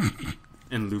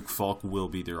 And Luke Falk will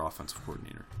be their offensive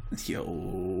coordinator. Yo,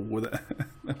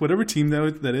 whatever team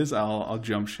that is, I'll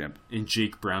jump ship. And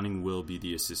Jake Browning will be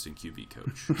the assistant QB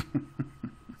coach.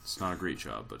 It's not a great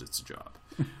job, but it's a job.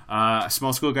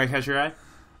 Small school guy catch your eye?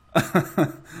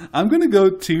 I'm going to go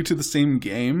to the same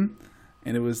game,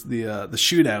 and it was the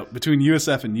shootout between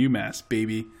USF and UMass,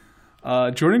 baby.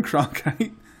 Jordan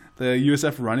Cronkite, the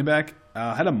USF running back,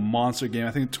 had a monster game.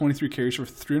 I think 23 carries for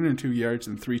 302 yards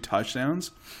and 3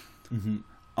 touchdowns. Mm-hmm.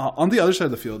 On the other side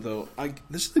of the field, though,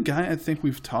 this is the guy I think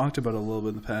we've talked about a little bit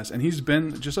in the past, and he's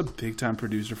been just a big-time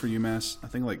producer for UMass. I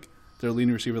think their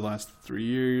leading receiver the last 3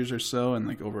 years or so, and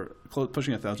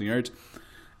pushing 1,000 yards.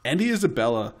 Andy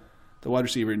Isabella the wide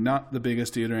receiver, not the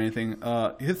biggest dude or anything.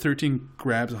 He had 13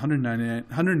 grabs,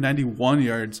 191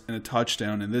 yards, and a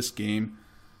touchdown in this game.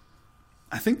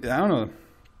 I don't know.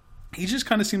 He just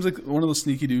kind of seems like one of those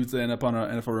sneaky dudes that end up on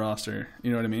an NFL roster.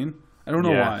 You know what I mean? I don't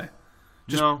know why.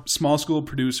 Just small school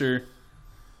producer.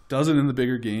 Does it in the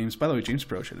bigger games. By the way, James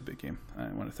Proche had a big game. I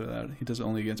want to throw that out. He does it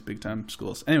only against big-time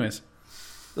schools. Anyways,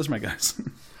 those are my guys.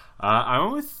 I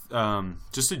went with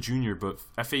just a junior, but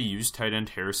FAU's tight end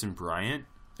Harrison Bryant.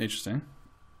 Interesting.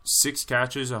 6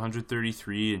 catches,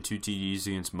 133, and 2 TDs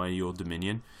against mighty Old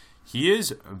Dominion. He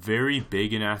is very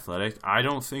big and athletic. I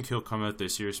don't think he'll come out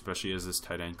this year, especially as this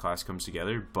tight end class comes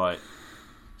together, but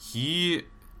he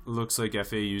looks like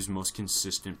FAU's most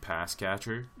consistent pass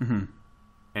catcher. Mm-hmm.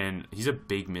 And he's a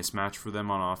big mismatch for them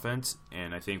on offense.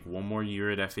 And I think one more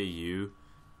year at FAU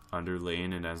under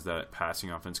Lane, and as that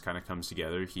passing offense kind of comes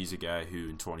together, he's a guy who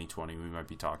in 2020 we might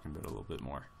be talking about a little bit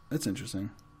more. That's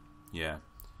interesting. Yeah.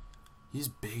 He's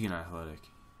big and athletic.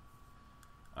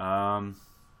 And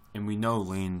we know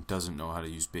Lane doesn't know how to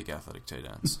use big athletic tight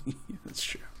ends. That's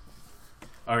true.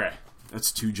 Okay.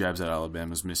 That's 2 jabs at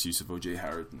Alabama's misuse of O.J.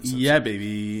 Howard. In this yeah,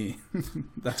 baby.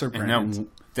 That's our brand. And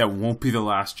that won't be the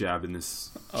last jab in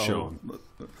this show.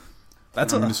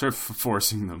 That's I'm going to start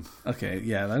forcing them. Okay,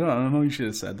 yeah. I don't know. You should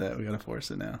have said that. We got to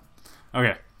force it now.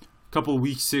 Okay. Couple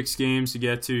Week 6 games to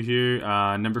get to here.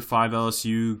 Number 5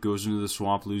 LSU goes into the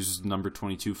swamp, loses number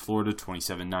 22 Florida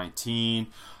 27-19.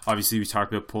 Obviously, we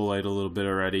talked about Polite a little bit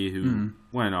already, who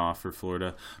went off for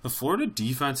Florida. The Florida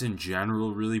defense in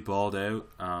general really balled out.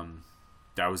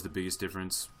 That was the biggest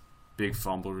difference. Big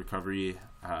fumble recovery,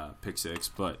 pick 6.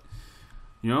 But,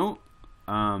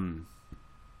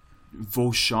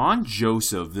 Voshawn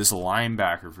Joseph, this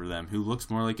linebacker for them, who looks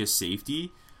more like a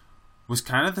safety, was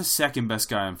kind of the second best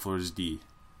guy on Florida's D.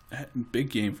 Big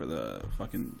game for the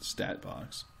fucking stat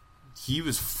box. He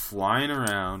was flying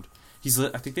around.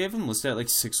 I think they have him listed at like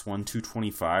 6'1",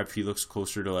 225. He looks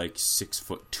closer to like 6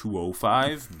 foot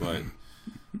 205, but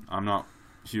I'm not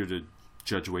here to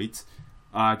judge weights.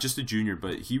 Just a junior,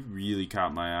 but he really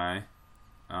caught my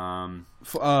eye.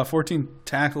 14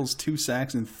 tackles, 2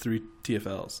 sacks, and 3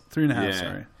 TFLs. 3.5,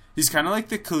 sorry. He's kind of like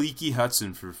the Kaliki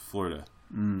Hudson for Florida.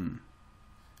 The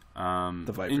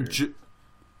Viper. And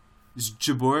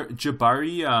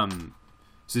Jabari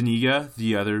Zuniga,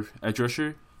 the other edge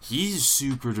rusher, he's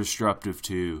super disruptive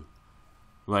too.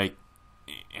 Like,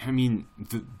 I mean,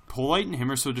 Polite and him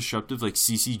are so disruptive, like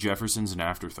CeCe Jefferson's an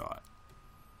afterthought.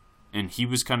 And he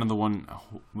was kind of the one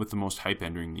with the most hype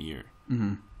entering the year.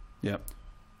 Mm-hmm. Yep.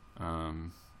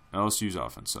 LSU's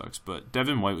offense sucks, but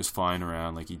Devin White was flying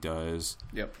around like he does.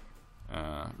 Yep.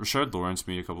 Rashard Lawrence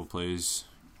made a couple plays.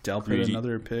 Delpit,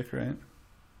 another pick, right?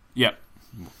 Yep.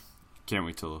 Can't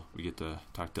wait till we get to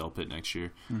talk Delpit next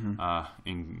year. Mm-hmm.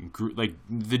 And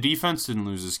the defense didn't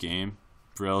lose this game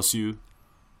for LSU.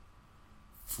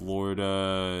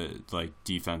 Florida,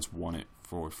 defense won it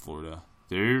for Florida.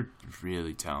 They're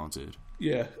really talented.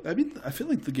 Yeah, I mean, I feel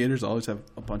like the Gators always have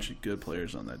a bunch of good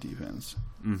players on that defense.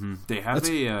 Mm-hmm. They have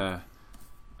I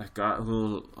got a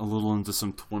little into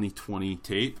some 2020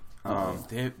 tape.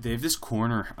 They have this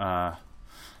corner. I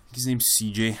think his name's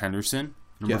C.J. Henderson,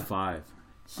 number 5.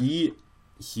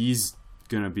 He's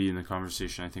gonna be in the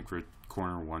conversation, I think, for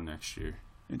corner 1 next year.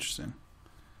 Interesting.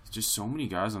 Just so many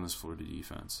guys on this Florida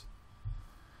defense.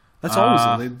 That's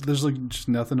always there's just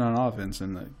nothing on offense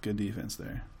and a good defense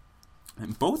there.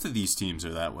 And both of these teams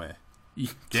are that way.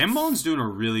 Dan Mullen's doing a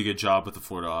really good job with the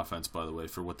Florida offense, by the way,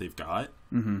 for what they've got.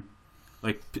 Mm-hmm.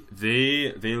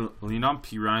 They lean on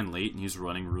P. Ryan late, and he's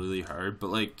running really hard,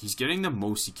 but he's getting the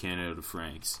most he can out of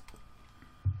Franks,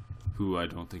 who I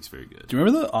don't think is very good. Do you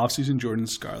remember the offseason Jordan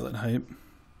Scarlett hype?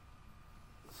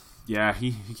 Yeah,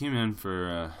 he came in for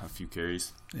a few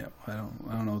carries. Yeah, I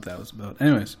don't know what that was about.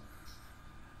 Anyways.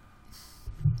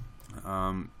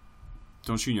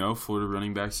 Don't you know Florida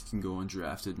running backs can go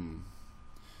undrafted and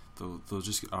they'll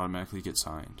just automatically get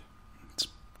signed? It's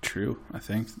true, I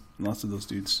think. Lots of those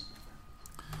dudes.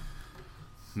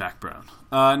 Mac Brown.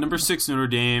 Number 6, Notre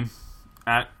Dame.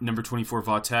 At number 24,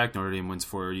 Vautech. Notre Dame wins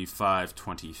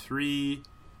 45-23.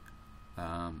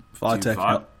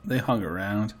 Vautech, they hung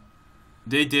around.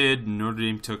 They did. Notre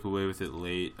Dame took away with it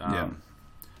late.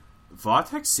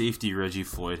 Vautech safety Reggie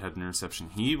Floyd had an interception.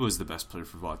 He was the best player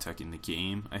for Vautech in the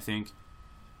game, I think.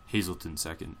 Hazleton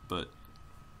second, but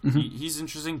he's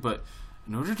interesting. But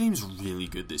Notre Dame's really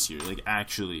good this year.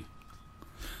 Actually,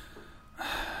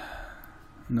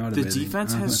 the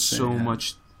defense has so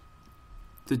much.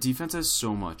 The defense has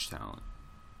so much talent.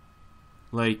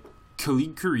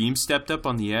 Khalid Kareem stepped up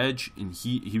on the edge, and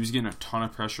he was getting a ton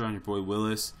of pressure on your boy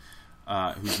Willis,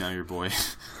 who's now your boy.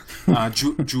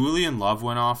 Julian Love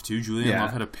went off too. Julian Yeah.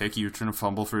 Love had a pick. He returned a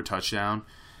fumble for a touchdown.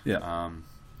 Yeah.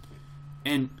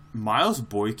 And Miles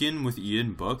Boykin with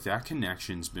Ian Book, that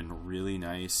connection's been really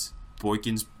nice.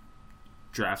 Boykin's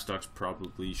draft stock's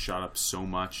probably shot up so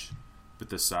much with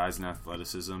the size and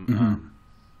athleticism. And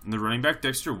the running back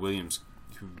Dexter Williams,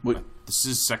 this is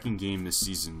his second game this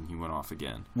season. He went off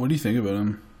again. What do you think about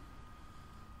him?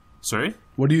 Sorry?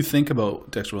 What do you think about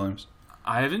Dexter Williams?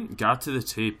 I haven't got to the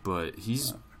tape, but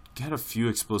he's had a few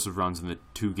explosive runs in the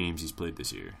 2 games he's played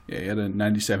this year. Yeah, he had a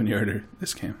 97-yarder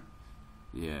this game.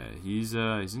 Yeah, he's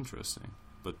interesting.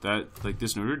 But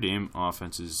this Notre Dame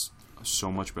offense is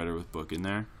so much better with Book in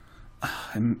there.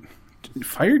 And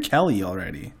fire Kelly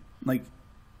already. Like,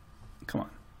 come on.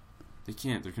 They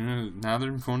can't. They're going to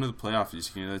the playoff. He's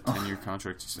going to get a 10-year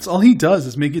contract. That's all he does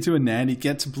is make it to a natty,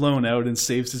 gets blown out, and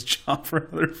saves his job for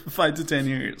another 5 to 10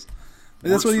 years.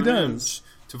 Like, that's what he does.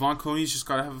 Tavon Coney's just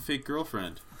got to have a fake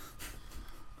girlfriend.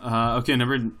 Okay,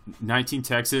 number 19,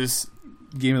 Texas.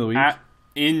 Game of the week.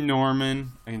 In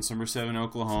Norman against number 7,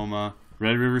 Oklahoma.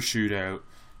 Red River shootout.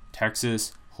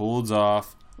 Texas holds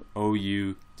off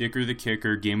OU. Dicker the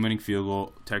kicker. Game-winning field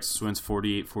goal. Texas wins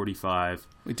 48-45.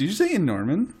 Wait, did you say in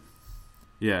Norman?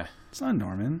 Yeah. It's not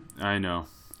Norman. I know.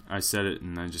 I said it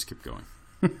and I just kept going.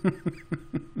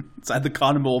 It's at the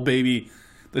Cotton Bowl, baby.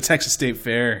 The Texas State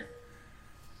Fair.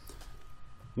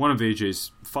 One of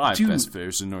AJ's 5 best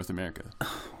fairs in North America.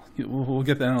 We'll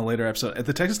get that in a later episode. At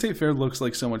the Texas State Fair looks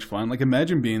like so much fun. Like,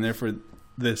 imagine being there for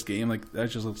this game. Like, that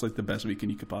just looks like the best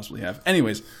weekend you could possibly have.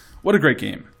 Anyways, what a great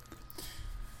game.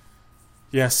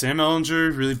 Yeah, Sam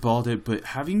Ehlinger really balled it, but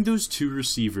having those 2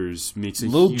 receivers makes a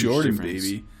Lil huge Jordan, difference.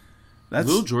 baby.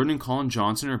 Lil Jordan and Colin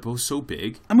Johnson are both so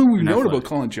big. I mean, we and know athletic. about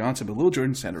Colin Johnson, but Lil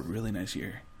Jordan's had a really nice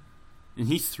year. And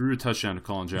he threw a touchdown to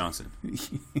Colin Johnson.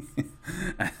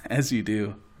 As you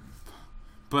do.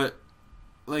 But,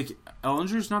 like,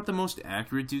 Ehlinger's not the most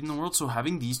accurate dude in the world, so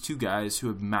having these 2 guys who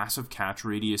have massive catch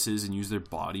radiuses and use their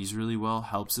bodies really well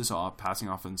helps this passing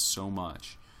offense so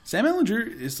much. Sam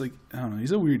Ehlinger is like, I don't know,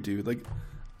 he's a weird dude. Like,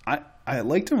 I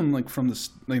liked him like from the,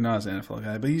 like, not as an NFL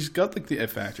guy, but he's got like the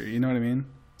F factor, you know what I mean?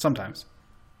 Sometimes.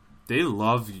 They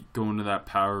love going to that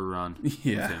power run.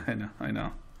 Yeah, I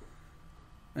know.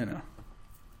 I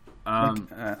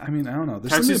mean, I don't know.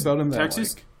 There's Texas, something about him that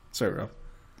Texas, like... Sorry, Rob.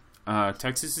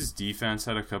 Texas's defense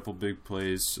had a couple big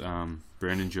plays.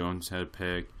 Brandon Jones had a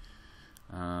pick.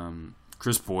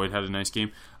 Chris Boyd had a nice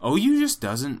game. OU just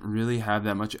doesn't really have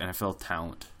that much NFL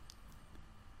talent.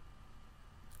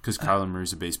 Because Kyler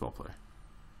Murray's a baseball player.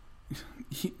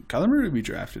 Kyler Murray would be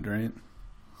drafted, right?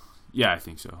 Yeah, I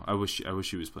think so. I wish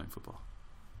he was playing football.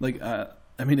 Like, I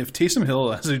mean, if Taysom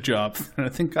Hill has a job, I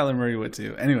think Kyler Murray would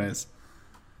too. Anyways,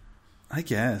 I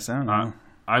guess. I don't know.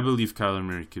 I believe Kyler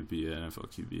Murray could be an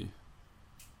NFL QB.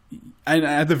 And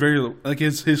at the very, like,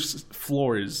 his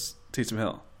floor is Taysom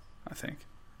Hill, I think.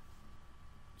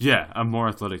 Yeah, a more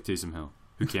athletic Taysom Hill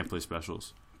who can't play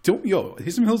specials.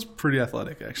 Taysom Hill's pretty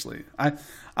athletic, actually. I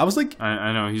was like...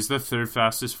 I know. He's the 3rd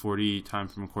fastest 40 time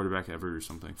from a quarterback ever or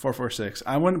something. 4.46.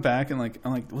 I went back and, like,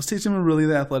 I'm like, was Taysom really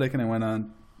that athletic? And I went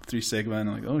on 3 Sigma and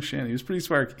I'm like, oh, shit, he was pretty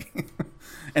sparky.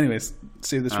 Anyways,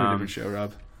 save this for a different show,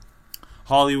 Rob.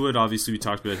 Hollywood, obviously, we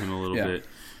talked about him a little Yeah. bit.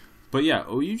 But yeah,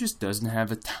 OU just doesn't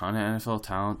have a ton of NFL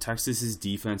talent. Texas's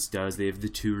defense does. They have the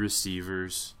 2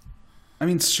 receivers. I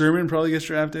mean, Sermon probably gets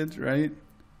drafted, right?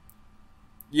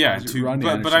 Yeah, Rodney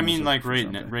but Anderson I mean, was like for right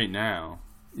something. now,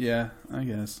 Yeah, I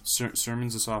guess.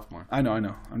 Sermon's a sophomore. I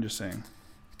know. I'm just saying.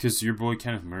 Because your boy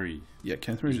Kenneth Murray. Yeah,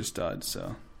 Kenneth Murray's a stud,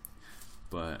 so.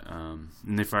 But and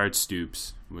they fired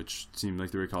Stoops, which seemed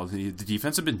like the right call. The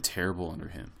defense have been terrible under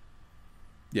him.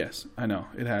 Yes, I know.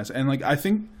 It has. And, like, I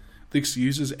think the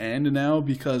excuses end now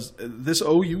because this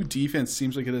OU defense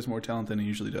seems like it has more talent than it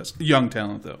usually does. Young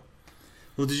talent, though.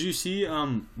 Well, did you see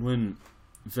when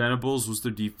Venables was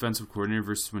their defensive coordinator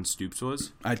versus when Stoops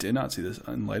was? I did not see this.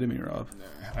 Enlighten me, Rob.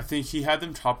 I think he had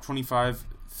them top 25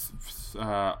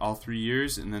 all 3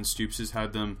 years, and then Stoops has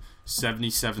had them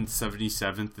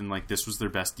 77th, and like this was their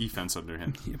best defense under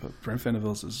him. Yeah, but Brent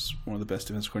Venables is one of the best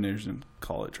defense coordinators in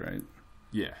college, right?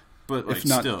 Yeah, but like, if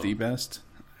not still, the best,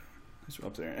 he's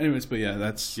up there. Anyways, but yeah,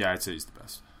 that's I'd say he's the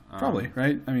best. probably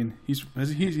right. I mean, he's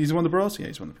won the Bros. Yeah,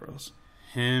 he's won the Bros.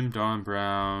 Him, Don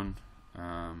Brown,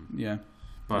 Yeah,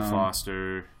 Bud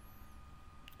Foster,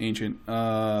 Ancient.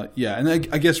 Yeah, and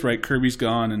I guess right. Kirby's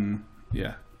gone, and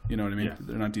yeah, you know what I mean. Yeah.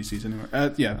 They're not DCs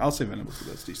anymore. Yeah, I'll say Venables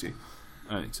because that's DC.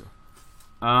 I think so.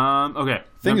 Okay,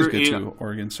 Thing is number good 8. too.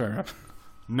 Oregon. Sorry, Rob.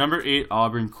 Number 8,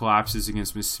 Auburn collapses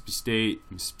against Mississippi State.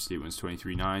 Mississippi State wins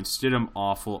 23-9. Stidham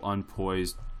awful,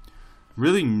 unpoised.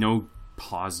 Really no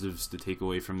positives to take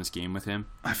away from this game with him.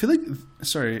 I feel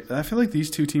like these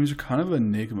two teams are kind of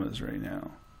enigmas right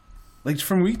now. Like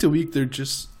from week to week, they're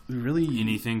just really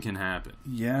Anything can happen.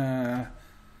 Yeah.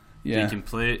 They can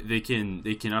play. They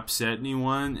can upset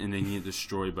anyone, and they can get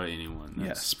destroyed by anyone.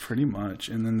 Yes, pretty much.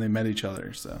 And then they met each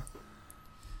other, so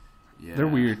yeah, they're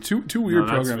weird. Two weird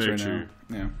programs right true.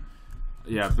 now. Yeah.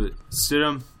 Yeah, but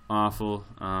Stidham, awful.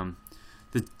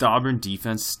 The Auburn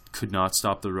defense could not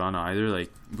stop the run either.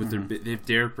 Like with their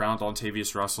Derek Brown,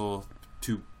 Dontavius Russell,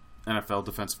 2 NFL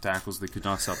defensive tackles, they could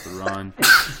not stop the run.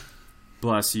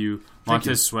 Bless you.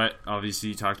 Montez Sweat, obviously,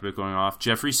 you talked about going off.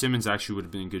 Jeffrey Simmons actually would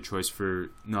have been a good choice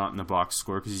for not in the box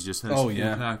score because he just has 4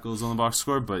 tackles on the box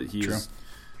score, but he's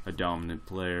a dominant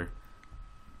player.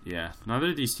 Yeah, neither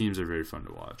of these teams are very fun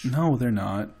to watch. No, they're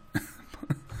not.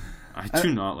 I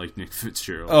do not like Nick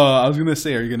Fitzgerald. Oh, I was going to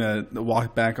say, are you going to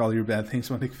walk back all your bad things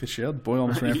about Nick Fitzgerald? The boy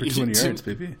almost ran for 200 yards,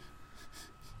 baby.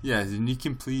 Yeah, didn't he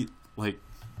complete, like,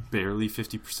 barely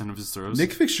 50% of his throws?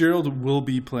 Nick Fitzgerald will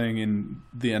be playing in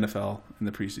the NFL in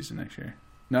the preseason next year.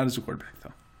 Not as a quarterback,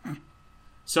 though.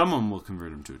 Someone will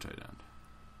convert him to a tight end.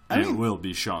 And it will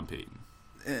be Sean Payton.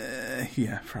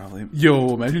 Yeah, probably.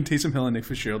 Yo, imagine Taysom Hill and Nick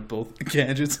Fitzgerald both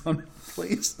gadgets on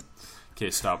plays. Okay,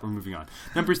 stop. We're moving on.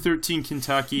 Number 13,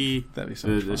 Kentucky. That'd be so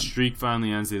much fun. The streak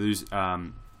finally ends. They lose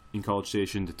in College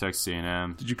Station to Texas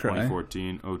A&M. Did you cry?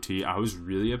 2014 OT. I was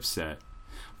really upset.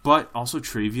 But also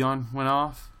Travion went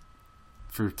off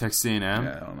for Texas A&M.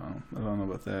 Yeah, I don't know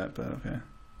about that, but okay.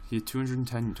 He had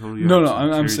 210 total yards. No,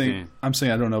 I'm saying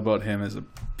I don't know about him as a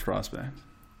prospect.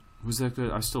 Was that good?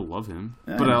 I still love him,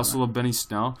 yeah, but I also love Benny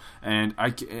Snell. And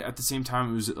at the same time,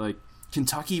 it was like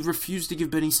Kentucky refused to give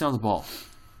Benny Snell the ball.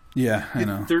 Yeah, I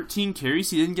know. 13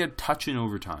 carries, he didn't get a touch in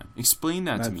overtime. Explain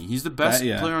that to me. He's the best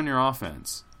player on your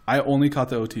offense. I only caught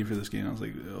the OT for this game. I was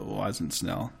like, why isn't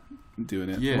Snell doing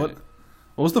it? Yeah. What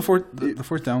was the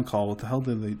fourth down call? What the hell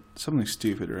did they? Something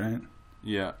stupid, right?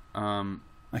 Yeah.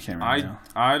 I can't remember now.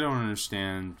 I don't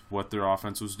understand what their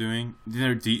offense was doing.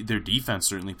 Their defense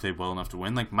certainly played well enough to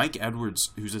win. Like Mike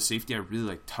Edwards, who's a safety I really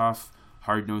like, tough,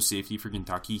 hard-nosed safety for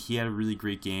Kentucky. He had a really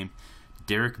great game.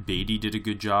 Derek Beatty did a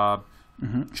good job.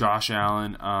 Mm-hmm. Josh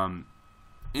Allen.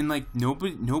 And like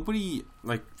nobody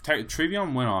like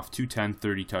Travion went off 210,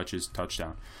 30 touches,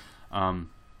 touchdown.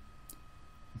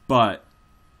 But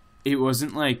it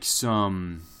wasn't like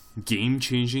some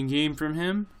game-changing game from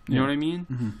him. You know what I mean?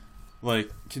 Mm-hmm.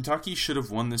 Like Kentucky should have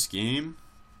won this game,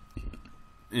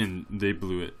 and they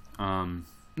blew it.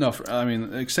 No,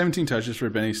 like 17 touches for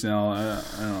Benny Snell. I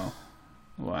don't know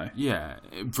why. Yeah,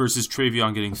 versus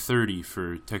Travion getting 30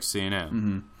 for Texas A&M.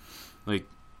 Mm-hmm. Like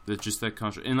that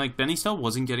contrast, and like Benny Snell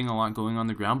wasn't getting a lot going on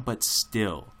the ground, but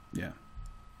still, yeah.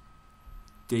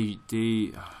 They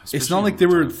it's not like they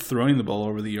were throwing the ball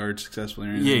over the yard successfully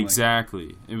or anything. Yeah,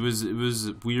 exactly. It was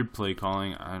weird play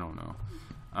calling. I don't know.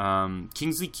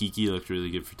 Kingsley Keke looked really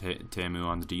good for Tamu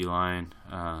on the D line.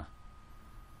 I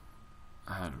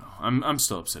don't know. I'm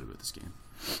still upset about this game,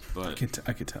 but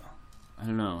I could tell. I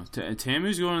don't know.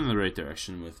 Tamu's going in the right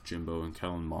direction with Jimbo and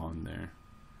Kellen Mond there.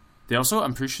 They also,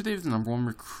 I'm pretty sure they have the number 1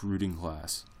 recruiting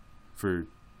class for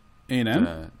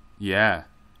A&M. Yeah.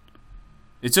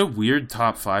 It's a weird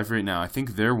top 5 right now. I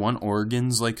think they're 1.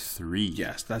 Oregon's like 3.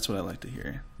 Yes, that's what I like to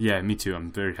hear. Yeah, me too.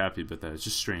 I'm very happy about that. It's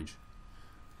just strange.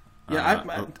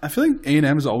 Yeah, I feel like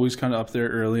A&M is always kind of up there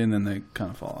early, and then they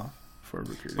kind of fall off for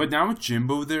recruiting. But now with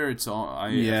Jimbo there, it's all.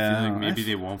 I feel like maybe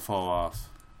they won't fall off.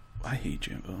 I hate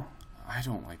Jimbo. I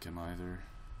don't like him either.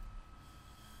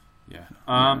 Yeah.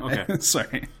 Okay.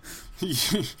 Sorry.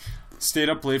 Stayed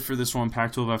up late for this one.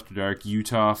 Pac-12 After Dark.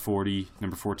 Utah 40.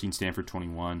 Number 14 Stanford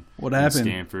 21. What happened?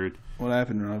 Stanford. What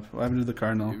happened, Rob? What happened to the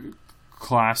Cardinal?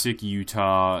 Classic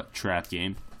Utah trap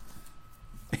game.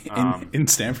 In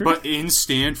Stanford? But in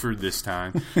Stanford this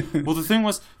time. Well, the thing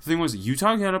was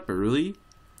Utah got up early,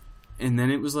 and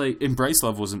then it was like, and Bryce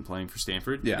Love wasn't playing for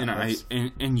Stanford. Yeah.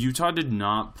 And Utah did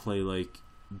not play like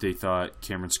they thought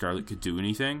Cameron Scarlett could do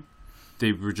anything.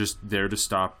 They were just there to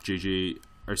stop JJ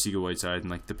Arcega-Whiteside in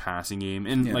like the passing game,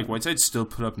 and like Whiteside still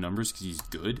put up numbers because he's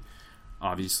good,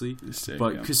 obviously.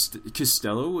 But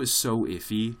Costello was so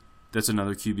iffy. That's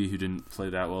another QB who didn't play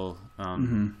that well.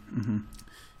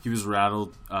 He was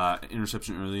rattled,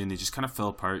 interception early, and they just kind of fell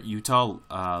apart. Utah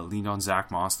leaned on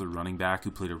Zach Moss, the running back, who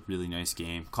played a really nice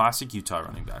game. Classic Utah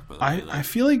running back, by the way. I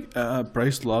feel like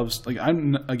Bryce Love's, like,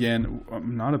 I'm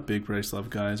not a big Bryce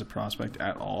Love guy as a prospect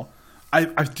at all. I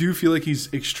do feel like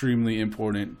he's extremely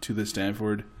important to the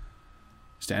Stanford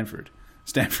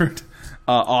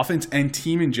offense and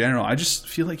team in general. I just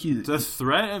feel like the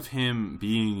threat of him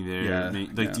being there,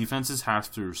 defenses have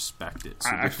to respect it. So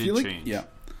I feel like change. yeah.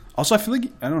 Also, I feel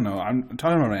like, I don't know, I'm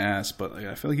talking about my ass, but like,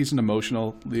 I feel like he's an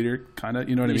emotional leader, kind of,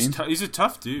 you know what I mean? He's a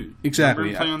tough dude. Exactly.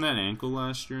 Remember playing on that ankle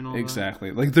last year and all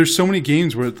Exactly. Like, there's so many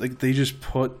games where like they just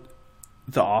put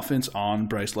the offense on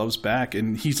Bryce Love's back,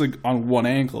 and he's like on one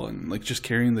ankle and like just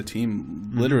carrying the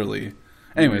team literally.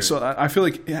 Anyway, Right. so I feel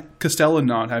like Costello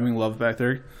not having Love back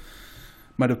there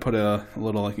might have put a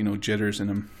little like, jitters in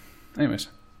him. Anyways.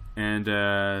 And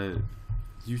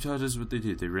Utah does what they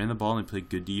did. They ran the ball and they played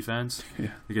good defense. Yeah.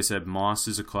 Like I said, Moss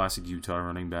is a classic Utah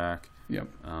running back. Yep.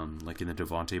 Like in the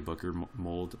Devontae Booker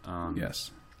mold.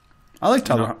 Yes. I like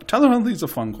Tyler. No. Tyler Huntley's a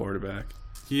fun quarterback.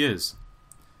 He is.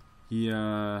 He's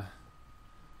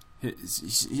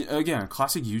again, a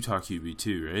classic Utah QB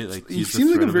too, right? Like He he's the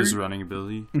seems like threat a of his very- running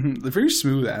ability. They're very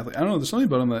smooth athlete. I don't know. There's something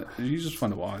about him that he's just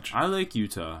fun to watch. I like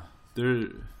Utah. They're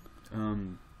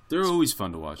always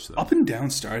fun to watch though. Up and down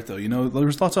start though. There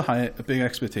was lots of big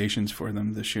expectations for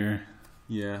them this year.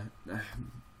 Yeah,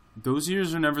 those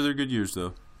years are never their good years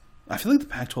though. I feel like the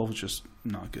Pac-12 was just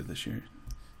not good this year.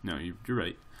 No, you're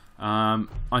right. On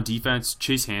defense,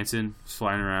 Chase Hansen was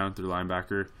flying around, their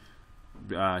linebacker.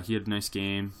 He had a nice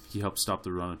game. He helped stop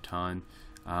the run a ton.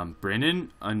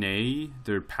 Brandon Ane,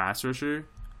 their pass rusher,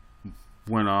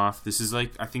 went off. This is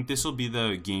like, I think this will be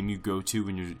the game you go to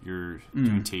when you're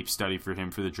doing tape study for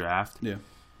him for the draft. Yeah.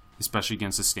 Especially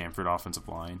against the Stanford offensive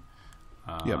line.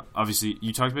 Yep. Obviously,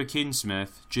 you talked about Caden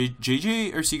Smith.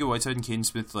 JJ Arcega-Whiteside and Caden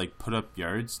Smith put up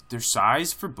yards. Their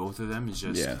size for both of them is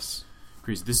just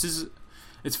crazy.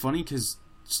 It's funny because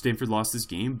Stanford lost this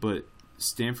game, but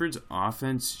Stanford's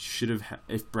offense should have,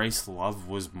 if Bryce Love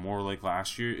was more like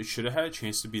last year, it should have had a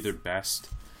chance to be their best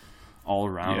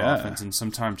all-around offense in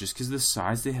some time, just because of the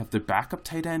size they have. Their backup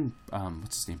tight end,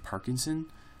 what's his name, Parkinson,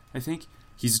 I think.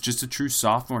 He's just a true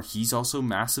sophomore. He's also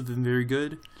massive and very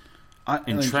good.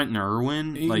 And Trent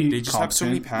Irwin, they just have so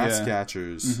many pass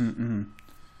catchers.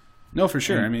 No, for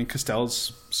sure. I mean,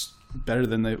 Costello's better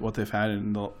than what they've had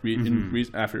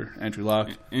after Andrew Luck.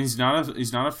 And he's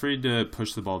not afraid to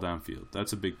push the ball downfield.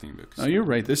 That's a big thing about Costello. No, you're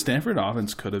right. This Stanford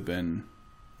offense could have been,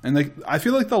 and I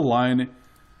feel like the line,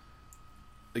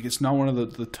 it's not one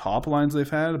of the top lines they've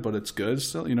had, but it's good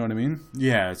still. You know what I mean?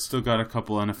 Yeah, it's still got a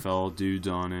couple NFL dudes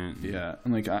on it. Yeah,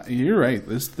 and you're right.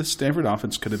 This Stanford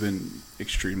offense could have been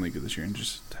extremely good this year, and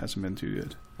just hasn't been too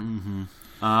good.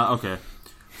 Okay.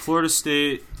 Florida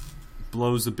State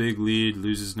blows the big lead,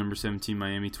 loses number 17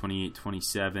 Miami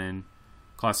 28-27.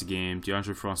 Classic game.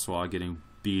 DeAndre Francois getting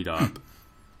beat up,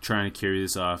 trying to carry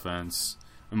this offense.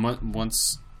 And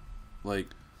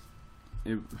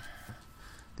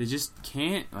they just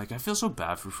can't. I feel so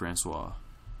bad for Francois.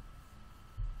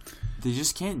 They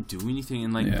just can't do anything.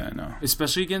 And yeah, I know.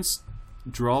 especially against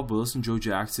Jarrell Willis and Joe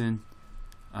Jackson,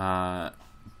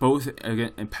 both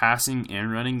again in passing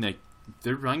and running,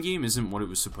 their run game isn't what it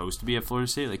was supposed to be at Florida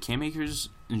State. Cam Akers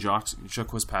and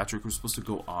Jacquez Patrick were supposed to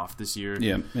go off this year.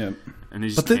 Yeah. And they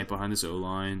just can't behind this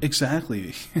O-line.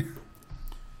 Exactly.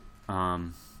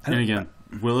 And again,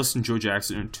 Willis and Joe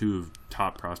Jackson are two of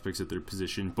top prospects at their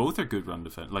position. Both are good run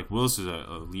defender. Willis is an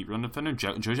elite run defender.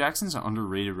 Joe Jackson's an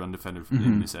underrated run defender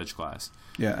in this edge class.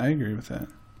 Yeah, I agree with that.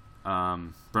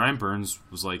 Brian Burns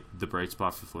was the bright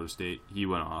spot for Florida State. He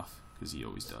went off because he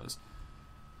always does.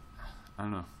 I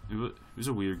don't know. It was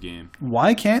a weird game.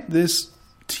 Why can't this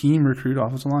team recruit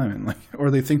offensive linemen?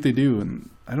 Or they think they do, and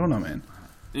I don't know, man.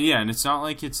 Yeah, and it's not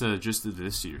like it's just a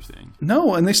this year thing.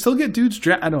 No, and they still get dudes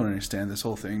drafted. I don't understand this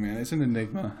whole thing, man. It's an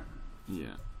enigma.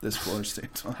 Yeah. This Florida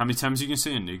State. How many times are you going to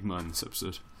say enigma in this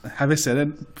episode? Have I said it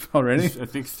already? I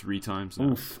think 3 times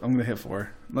now. Oof, I'm going to hit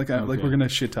 4. Like we're going to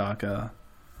shit talk. Yeah,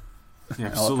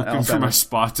 I'm still looking for my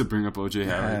spot to bring up OJ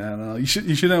Howard. I don't know. You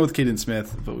should know with Caden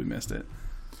Smith, but we missed it.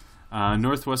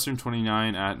 Northwestern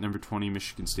 29 at number 20,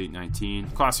 Michigan State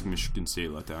 19. Classic Michigan State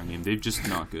letdown game. They're just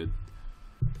not good.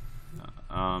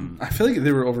 I feel like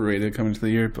they were overrated coming to the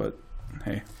year, but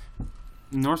hey.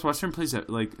 Northwestern plays they're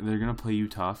going to play you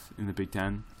tough in the Big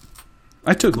Ten.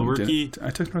 I took Lewerke. I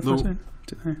took Northwestern.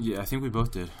 Did I? Yeah, I think we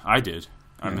both did. I did.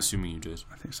 I'm Yeah. assuming you did.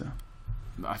 I think so.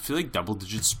 I feel like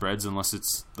double-digit spreads, unless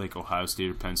it's Ohio State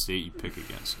or Penn State, you pick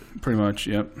against it. Pretty much,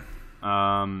 yep.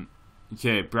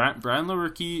 Okay, Brian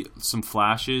Lewerke, some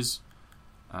flashes.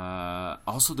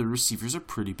 Also, the receivers are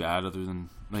pretty bad other than...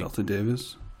 Felton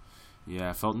Davis.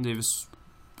 Yeah, Felton Davis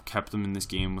kept them in this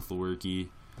game with Lewerke.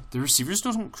 The receivers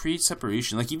don't create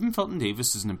separation. Even Felton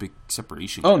Davis isn't a big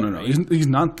separation guy, Oh, no. right? He's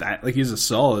not that... he's a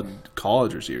solid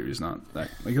college receiver. He's not that...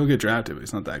 he'll get drafted, but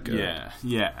he's not that good.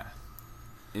 Yeah.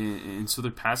 And so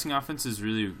their passing offense is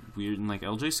really weird. And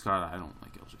LJ Scott, I don't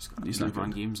like LJ Scott. He's their not run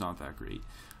good. game's not that great.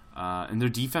 And their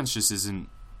defense just isn't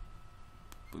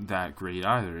that great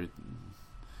either.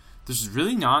 there's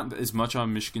really not as much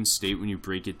on Michigan State when you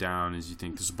break it down as you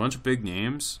think. There's a bunch of big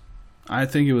names. I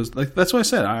think it was like that's what I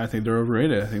said. I think they're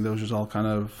overrated. I think that was just all kind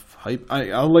of hype.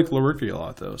 I like Lewerke a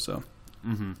lot though. So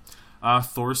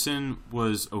Thorson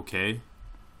was okay.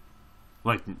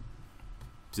 Like,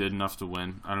 did enough to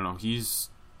win. I don't know. He's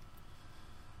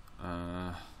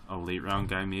a late round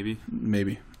guy, maybe.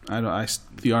 Maybe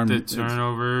the arm. The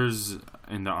turnovers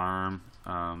in the arm.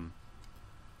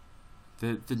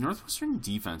 The Northwestern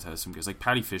defense has some guys, like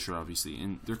Patty Fisher, obviously.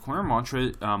 And their corner,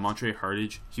 Montre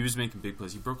Hardage, he was making big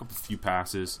plays. He broke up a few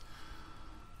passes.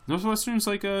 Northwestern's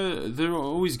like they're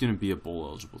always going to be a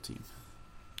bowl-eligible team.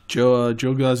 Joe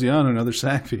Gaziano, another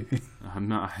sack baby. I'm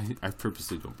not. I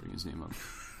purposely don't bring his name up.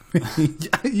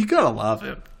 You gotta love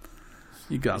him.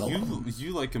 You gotta love him.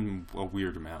 You like him a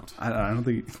weird amount. I don't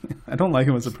think I don't like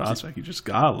him as a prospect. You just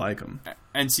gotta like him.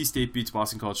 NC State beats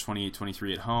Boston College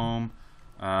 28-23 at home.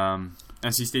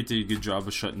 NC State did a good job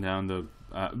of shutting down the.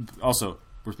 Also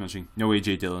worth mentioning, no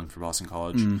AJ Dillon for Boston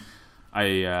College.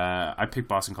 I picked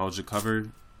Boston College to cover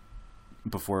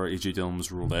before AJ Dillon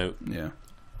was ruled out. Yeah,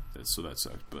 so that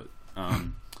sucked. But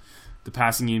the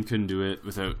passing game couldn't do it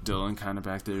without Dillon kind of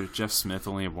back there. Jeff Smith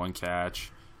only had one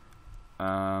catch.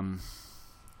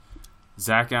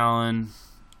 Zach Allen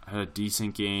had a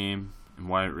decent game, and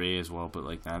Wyatt Ray as well, but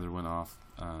like neither went off.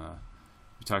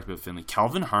 We talked about Finley.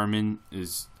 Calvin Harmon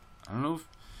is, I don't know if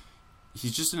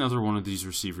he's just another one of these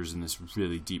receivers in this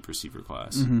really deep receiver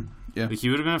class. Mm-hmm. Yeah, like he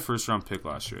would have been a first round pick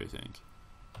last year, I think.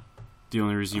 The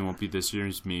only reason he won't be this year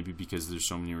is maybe because there's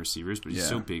so many receivers, but he's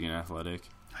so big and athletic.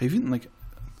 I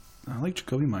like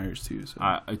Jacoby Myers too.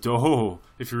 So.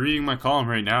 If you're reading my column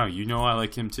right now, you know I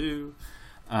like him too.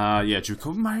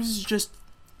 Jacoby Myers is just,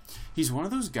 he's one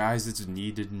of those guys that's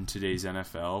needed in today's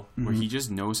NFL where he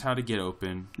just knows how to get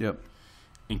open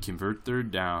and convert third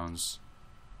downs.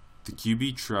 The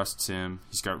QB trusts him.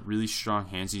 He's got really strong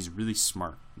hands. He's really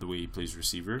smart the way he plays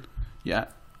receiver. Yeah,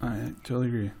 I totally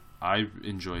agree. I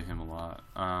enjoy him a lot.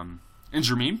 And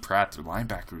Jermaine Pratt, the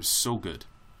linebacker, is so good.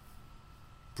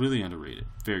 Really underrated.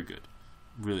 Very good.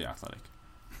 Really athletic.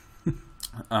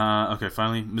 Okay,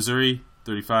 finally, Missouri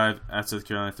 35 at South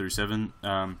Carolina 37.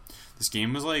 This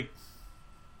game was like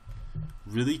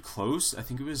really close. I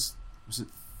think it was it?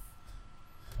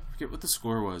 I forget what the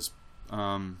score was.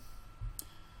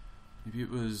 Maybe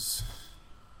it was.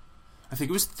 I think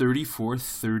it was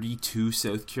 34-32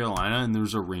 South Carolina, and there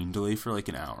was a rain delay for like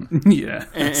an hour. Yeah,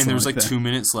 and there was like 2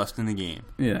 minutes left in the game.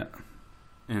 Yeah.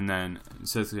 And then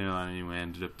South Carolina anyway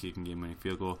ended up kicking game-winning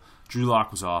field goal. Drew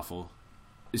Lock was awful.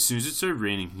 As soon as it started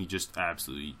raining, he just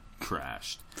absolutely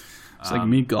crashed. It's like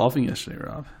me golfing yesterday,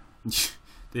 Rob.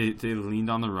 They leaned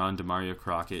on the run to Mario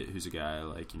Crockett, who's a guy I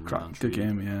like in Good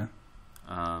game, yeah.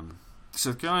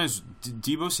 South Carolina's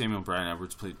Deebo Samuel, Brian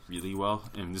Edwards played really well,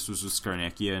 and this was with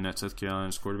Scarnecchia and at South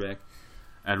Carolina's quarterback.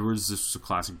 Edwards, this was a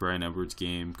classic Brian Edwards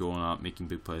game, going up, making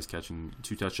big plays, catching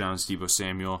 2 touchdowns. Deebo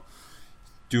Samuel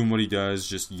doing what he does,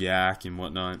 just yak and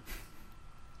whatnot.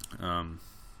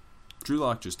 Drew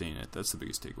Lock just ain't it. That's the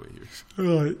biggest takeaway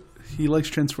here. He likes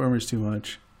Transformers too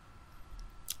much.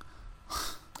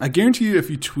 I guarantee you if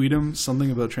you tweet him something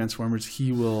about Transformers,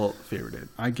 he will favorite it.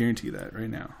 I guarantee that right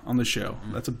now on the show.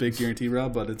 That's a big guarantee,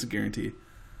 Rob, but it's a guarantee.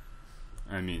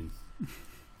 I mean,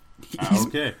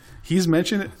 okay. He's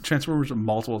mentioned Transformers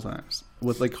multiple times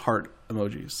with like heart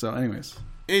emojis. So anyways.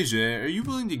 AJ, are you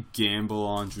willing to gamble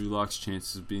on Drew Lock's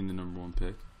chances of being the number 1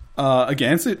 pick?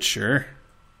 Against it, sure.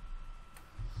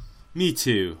 Me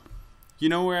too. You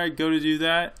know where I'd go to do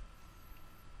that?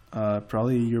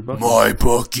 Probably your bookie. My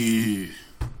bookie.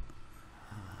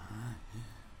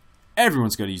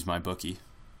 Everyone's got to use my bookie.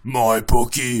 My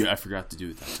bookie. I forgot to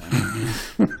do it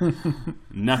that time.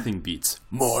 Nothing beats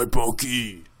my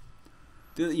bookie.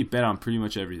 They let you bet on pretty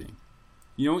much everything.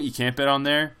 You know what you can't bet on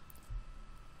there?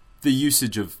 The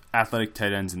usage of athletic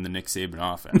tight ends in the Nick Saban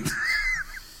offense.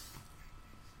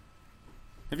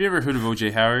 Have you ever heard of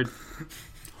O.J. Howard?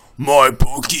 My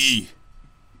bookie.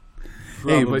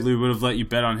 Probably would have let you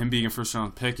bet on him being a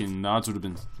first-round pick, and the odds would have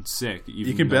been sick.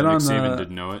 Even you can bet Nick on Saban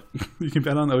didn't know it. You can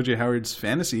bet on O.J. Howard's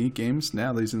fantasy games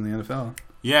now that he's in the NFL.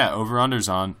 Yeah,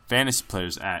 over-unders on fantasy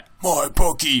players at my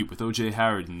bookie with O.J.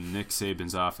 Howard and Nick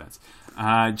Saban's offense.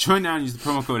 Join now and use the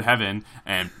promo code HEAVEN,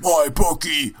 and my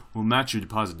bookie will match your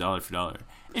deposit dollar for dollar.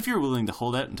 If you're willing to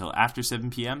hold out until after 7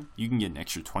 p.m., you can get an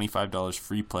extra $25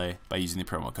 free play by using the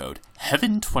promo code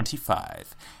HEAVEN25.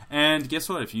 And guess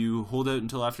what? If you hold out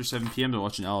until after 7 p.m. to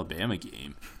watch an Alabama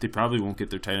game, they probably won't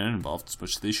get their tight end involved as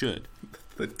much as they should.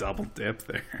 The double dip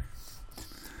there.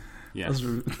 Yeah.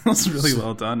 That was really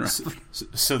well done, right?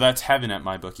 So that's heaven at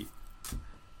my bookie.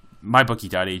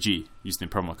 mybookie.ag using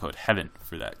the promo code HEAVEN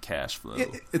for that cash flow.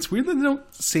 It's weird that they don't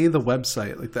say the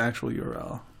website, like the actual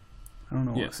URL. I don't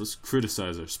know. Yes, let's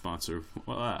criticize our sponsor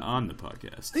on the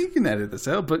podcast. You can edit this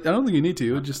out, but I don't think you need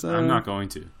to. Just I'm not going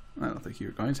to. I don't think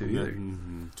you're going to either.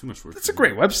 Too much work. It's a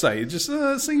great website. Just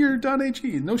say your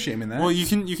 .ag. No shame in that. Well, you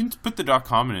can put the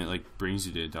 .com in it. Like brings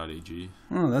you to .ag.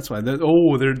 Oh, that's why.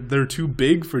 They're too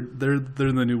big for. They're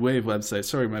the new wave website.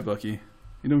 Sorry, my Bucky.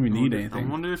 You don't even need anything. I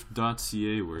wonder if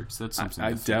 .ca works. That's something.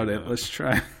 I doubt it. Let's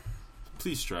try.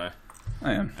 Please try.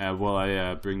 I am. While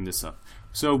I bring this up.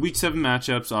 So week 7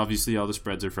 matchups. Obviously, all the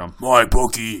spreads are from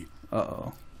MyBookie.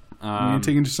 Uh-oh. You're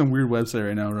taking to some weird website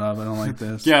right now, Rob. I don't like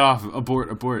this. Get off.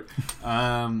 Abort.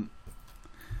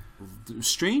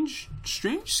 Strange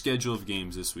schedule of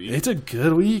games this week. It's a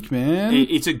good week, man.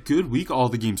 It's a good week. All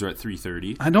the games are at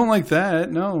 3:30. I don't like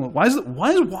that. No. Why is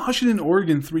Washington,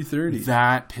 Oregon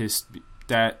 3:30?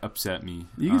 That upset me.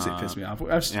 You can say piss me off.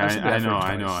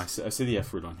 I know. I say the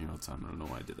F word on here all the time. I don't know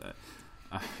why I did that.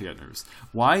 I got nervous.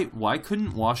 Why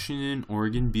couldn't Washington,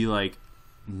 Oregon be like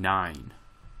 9?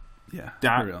 Yeah,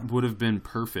 that would have been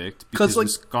perfect because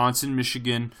Wisconsin,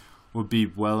 Michigan would be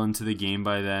well into the game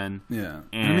by then. Yeah,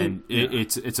 and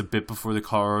it's a bit before the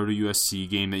Colorado USC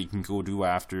game that you can go do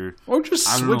after, or just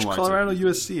switch Colorado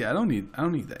USC. I don't need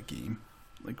that game.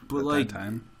 That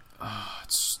time,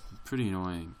 it's pretty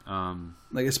annoying.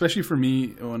 Especially for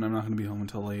me when I'm not going to be home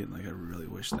until late. I really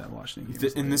wish that Washington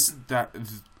game.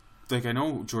 I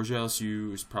know Georgia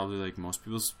LSU is probably most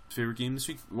people's favorite game this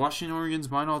week. Washington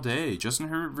Oregon's mine all day. Justin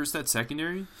Herbert versus that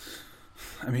secondary.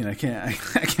 I mean, I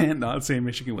can't not say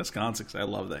Michigan Wisconsin because I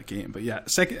love that game. But yeah,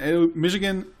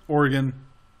 Michigan Oregon,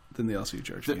 then the LSU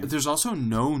Georgia game. There's also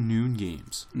no noon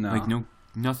games. No,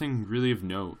 nothing really of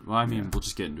note. Well, I mean, we'll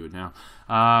just get into it now.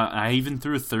 I even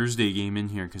threw a Thursday game in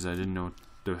here because I didn't know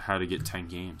how to get 10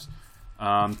 games.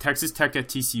 Texas Tech at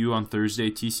TCU on Thursday.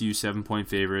 TCU 7-point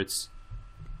favorites.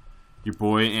 Your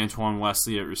boy Antoine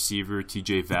Wesley at receiver,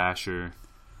 TJ Vasher.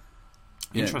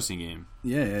 Interesting game.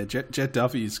 Yeah. Jet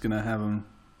Duffy's going to have him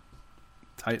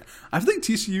tight. I think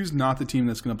TCU's not the team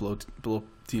that's going to blow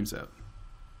teams out.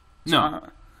 No.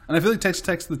 And I feel like Texas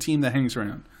Tech's the team that hangs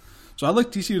around. So I'd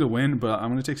like TCU to win, but I'm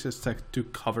going to take Texas Tech to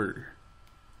cover.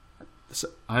 So,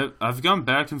 I've gone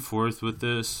back and forth with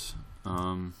this.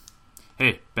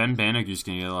 Hey, Ben Banneker's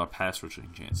going to get a lot of pass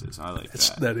rushing chances. I like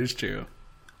that. That is true.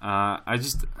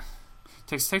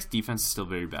 Texas Tech's defense is still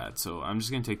very bad, so I'm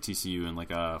just going to take TCU in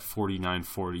a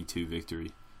 49-42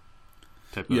 victory.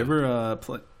 You ever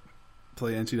play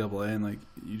NCAA and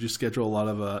you just schedule a lot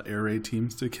of air raid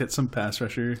teams to get some pass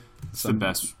rusher? It's the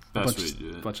best way to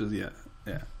do it.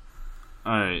 Yeah.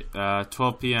 All right,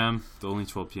 12 p.m. The only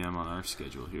 12 p.m. on our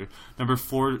schedule here. Number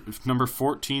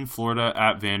 14, Florida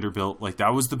at Vanderbilt.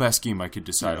 That was the best game I could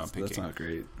decide on picking. That's not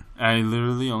great. I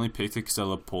literally only picked it because I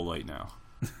love Polite now.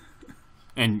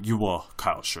 And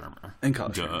Kyle Shermer. And Kyle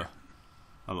Shermer.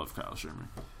 I love Kyle Shermer.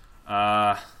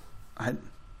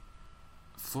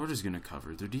 Florida's going to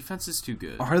cover. Their defense is too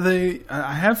good. Are they?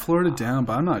 I have Florida down,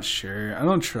 but I'm not sure. I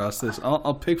don't trust this.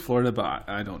 I'll pick Florida, but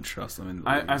I don't trust them.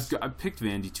 I've picked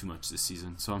Vandy too much this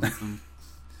season, so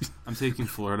I'm taking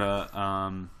Florida.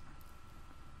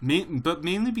 But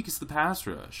mainly because of the pass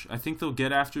rush. I think they'll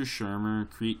get after Shermer,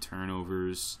 create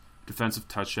turnovers, defensive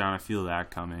touchdown. I feel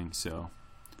that coming. So,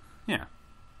 yeah.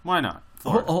 Why not?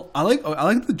 I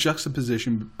like the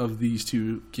juxtaposition of these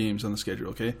two games on the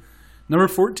schedule, okay? Number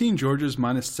 14, Georgia's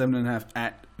minus 7.5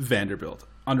 at Vanderbilt.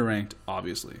 Underranked,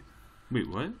 obviously. Wait,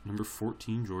 what? Number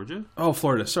 14, Georgia? Oh,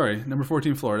 Florida. Sorry. Number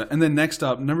 14, Florida. And then next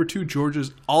up, number 2,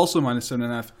 Georgia's also minus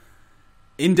 7.5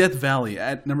 in Death Valley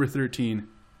at number 13,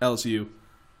 LSU.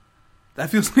 That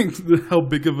feels like how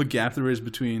big of a gap there is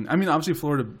between... I mean, obviously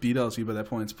Florida beat LSU by that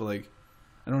point, but I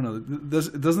don't know.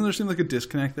 Doesn't there seem like a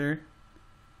disconnect there?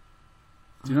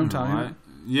 Do you know what I'm talking about?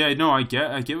 Yeah, no, I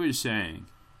get what you're saying.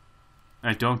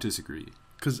 I don't disagree.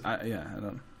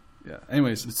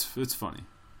 Anyways, it's funny.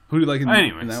 Who do you like in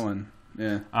that one?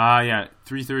 Yeah.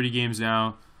 3:30 games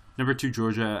now. Number 2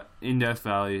 Georgia in Death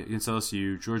Valley against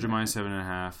LSU. Georgia minus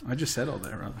 7.5. I just said all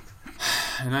that, Rob.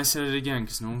 And I said it again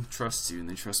because no one trusts you and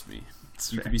they trust me.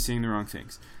 You could be saying the wrong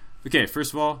things. Okay,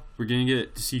 first of all, we're gonna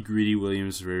get to see Greedy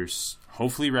Williams versus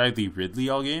hopefully Riley Ridley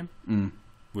all game,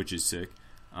 which is sick.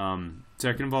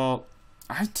 Second of all,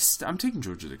 I'm taking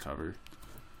Georgia to cover.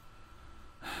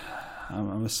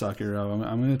 I'm a sucker, Rob.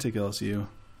 I'm going to take LSU.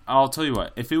 I'll tell you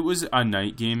what. If it was a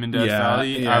night game in Death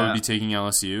Valley, I would be taking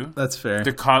LSU. That's fair.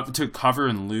 To cover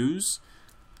and lose.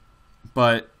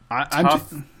 But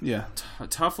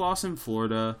tough loss in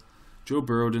Florida. Joe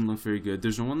Burrow didn't look very good.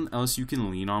 There's no one else you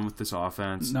can lean on with this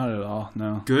offense. Not at all,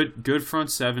 no. Good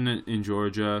front seven in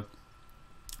Georgia.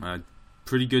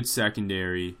 Pretty good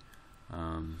secondary.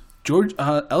 George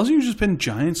LSU's just been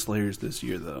giant slayers this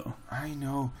year, though. I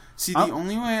know. See, the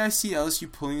only way I see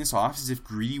LSU pulling this off is if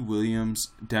Greedy Williams,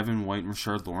 Devin White, and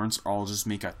Rashard Lawrence all just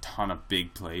make a ton of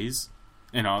big plays.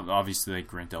 And obviously, like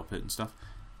Grant Delpit and stuff.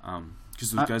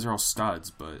 Because those guys are all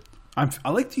studs, but... I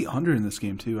like the under in this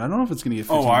game, too. I don't know if it's going to get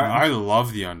 15 Oh, I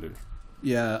love the under.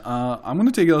 Yeah, I'm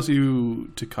going to take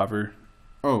LSU to cover.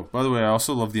 Oh, by the way, I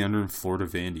also love the under in Florida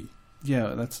Vandy.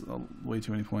 Yeah, that's way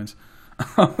too many points.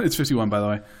 It's 51, by the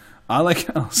way. I like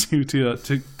LSU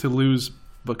to lose,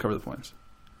 but cover the points.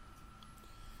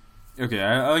 Okay,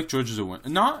 I like Georgia to win.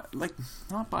 Not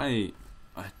by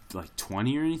like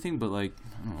 20 or anything, but like,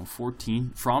 I don't know,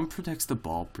 14. Fromm protects the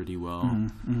ball pretty well.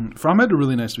 Mm-hmm. Fromm had a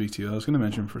really nice week, too. I was going to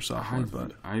mention him for sophomore,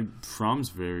 but... Fromm's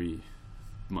very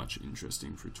much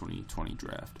interesting for 2020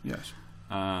 draft. Yes.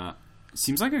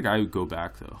 Seems like a guy who'd go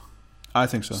back, though. I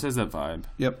think so. Just has that vibe.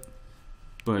 Yep.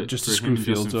 But just to screw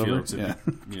Fields over.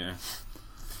 Yeah.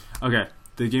 Okay,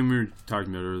 the game we were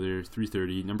talking about earlier,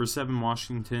 3:30. Number 7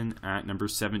 Washington at number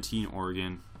 17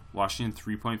 Oregon. Washington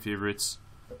 3-point favorites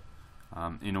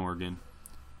in Oregon.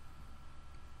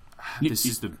 This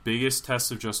is the biggest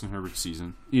test of Justin Herbert's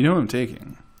season. You know who I'm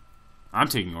taking? I'm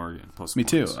taking Oregon. Plus Me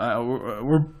points.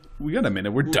 too. We got a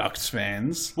minute. We're Ducks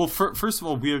fans. Well, first of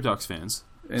all, we are Ducks fans.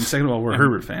 And second of all, we're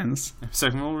Herbert fans.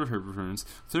 Second of all, we're Herbert fans.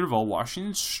 Third of all,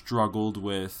 Washington struggled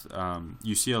with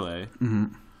UCLA. Mm-hmm.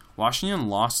 Washington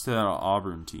lost to that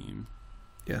Auburn team.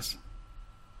 Yes.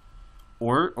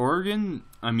 Oregon,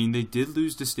 I mean, they did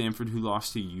lose to Stanford, who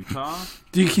lost to Utah.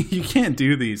 You can't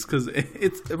do these because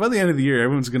it's by the end of the year,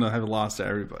 everyone's going to have lost to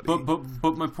everybody.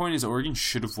 But my point is, Oregon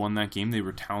should have won that game. They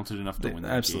were talented enough to win that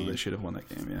game. Absolutely, they should have won that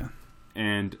game. Yeah.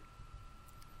 And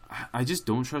I just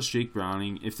don't trust Jake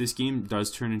Browning. If this game does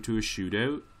turn into a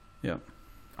shootout, yep,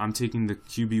 I'm taking the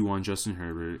QB1 Justin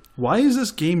Herbert. Why is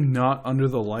this game not under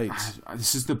the lights?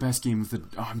 This is the best game of the.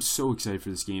 Oh, I'm so excited for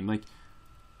this game. Like,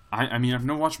 I mean, I've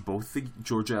not watched both the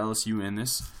Georgia LSU and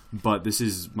this, but this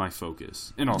is my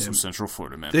focus, and also Central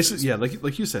Florida Memphis. This is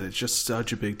like you said, it's just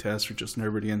such a big test for Justin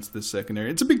Herbert against this secondary.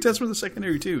 It's a big test for the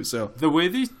secondary too. So the way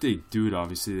they do it,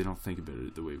 obviously, they don't think about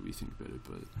it the way we think about it,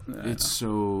 but it's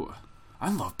so. I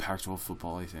love Pac-12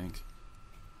 football. I think,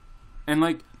 and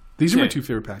like these are my two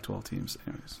favorite Pac-12 teams.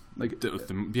 Anyways, like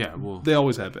they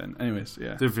always have been. Anyways,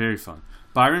 yeah, they're very fun.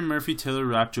 Byron Murphy, Taylor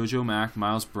Rapp, JoJo Mack,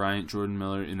 Miles Bryant, Jordan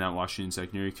Miller in that Washington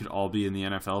secondary could all be in the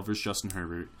NFL versus Justin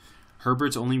Herbert.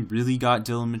 Herbert's only really got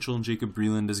Dylan Mitchell and Jacob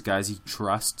Breland as guys he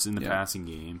trusts in the passing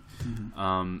game.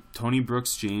 Mm-hmm. Tony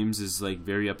Brooks James is like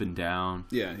very up and down.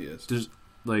 Yeah, he is. There's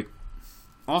like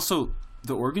also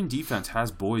the Oregon defense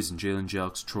has boys in Jalen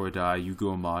Jelks, Troy Dye,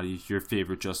 Hugo Amadi, your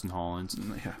favorite Justin Hollins.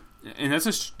 Yeah. And that's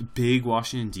a big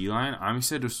Washington D-line. I'm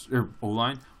excited or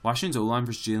O-line. Washington's O-line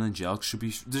versus Jalen Jelks should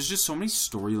be... There's just so many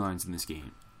storylines in this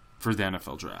game for the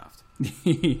NFL draft.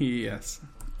 Yes.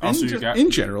 Also,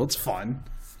 in general, it's fun.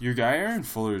 Your guy Aaron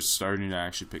Fuller is starting to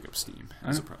actually pick up steam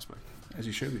as a prospect. As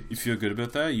you should be. You feel good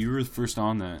about that? You were the first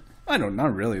on that. I don't.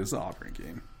 Not really. It was the Auburn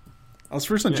game. I was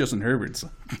first on Justin Herbert. So.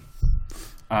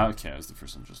 Okay, I was the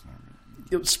first on Justin Herbert.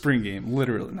 It was spring game,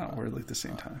 literally, not we're like the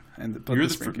same time. And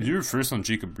you were first on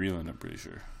Jacob Breland, I'm pretty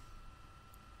sure.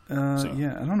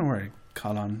 Yeah, I don't know where I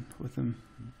caught on with him.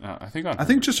 I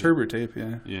think just Herbert tape.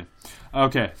 Yeah. Yeah.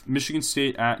 Okay. Michigan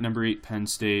State at number 8, Penn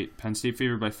State. Penn State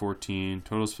favored by 14.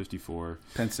 Total's 54.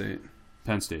 Penn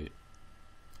State.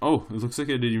 Oh, it looks like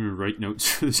I didn't even write notes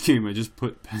for this game. I just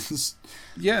put Penn State.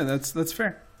 Yeah, that's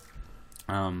fair.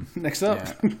 Next up,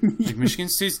 like Michigan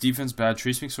State's defense bad.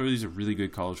 Trace McSorley's a really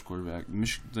good college quarterback.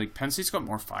 Penn State's got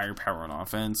more firepower on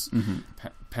offense. Mm-hmm.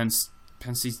 Penn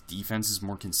State's defense is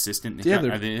more consistent. They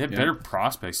have better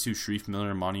prospects too. Sharif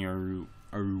Miller, Monty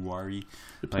Aruwari.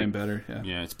 They're playing better.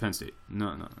 Yeah, it's Penn State.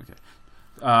 No, okay.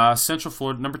 Central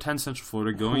Florida, number 10 Central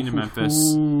Florida, going to Memphis.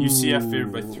 UCF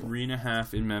favored by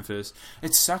 3.5 in Memphis.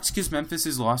 It sucks because Memphis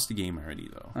has lost a game already,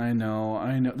 though. I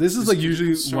know. This is like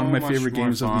usually one of my favorite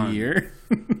games of the year.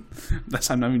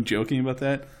 I'm not even joking about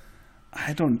that.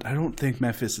 I don't think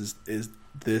Memphis is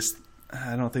this.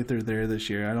 I don't think they're there this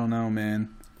year. I don't know,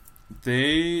 man.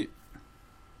 They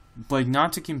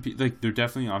not to compete. Like they're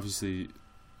definitely obviously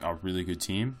a really good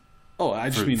team. Oh,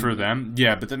 I just mean for them,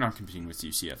 yeah, but they're not competing with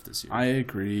UCF this year. I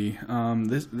agree.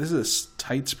 This is a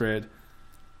tight spread.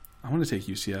 I want to take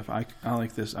UCF. I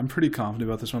like this. I'm pretty confident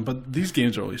about this one, but these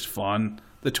games are always fun.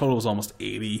 The total is almost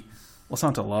 80. What's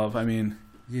not to love? I mean,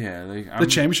 yeah, the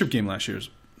championship game last year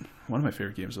is one of my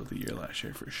favorite games of the year last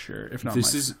year for sure. If not,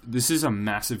 this is a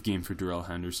massive game for Darrell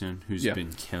Henderson, who's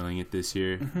been killing it this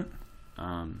year.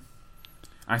 Mm-hmm.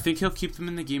 I think he'll keep them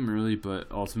in the game early, but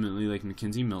ultimately, like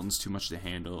McKenzie Milton's too much to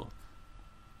handle.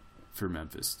 for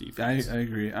Memphis I defense.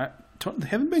 agree. They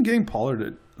haven't been getting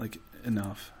Pollard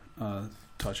enough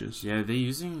touches. Yeah, they're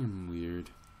using him weird.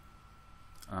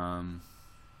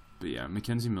 But yeah,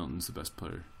 Mackenzie Milton's the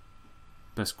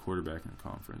best quarterback in the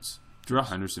conference. Darrell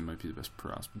Henderson might be the best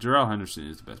prospect. Darrell Henderson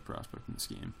is the best prospect in this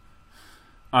game.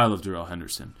 I love Darrell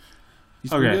Henderson.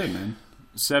 He's pretty good, man.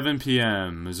 7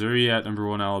 p.m. Missouri at number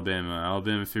 1 Alabama.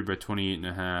 Alabama favored by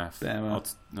 28.5.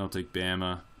 Bama. I'll take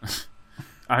Bama.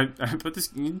 I put this.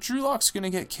 Drew Lock's gonna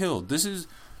get killed. This is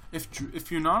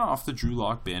if you're not off the Drew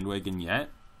Lock bandwagon yet,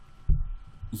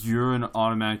 you're an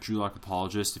automatic Drew Lock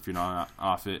apologist. If you're not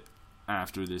off it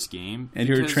after this game, and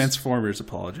you're a Transformers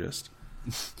apologist.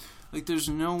 Like, there's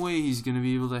no way he's gonna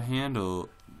be able to handle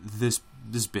this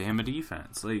Bama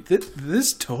defense. Like,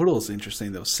 this total is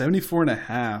interesting though.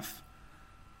 74.5.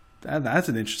 That's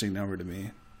an interesting number to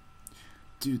me.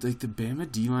 dude, like the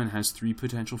Bama D-line has 3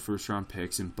 potential first-round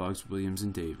picks in Bugs, Williams,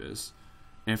 and Davis.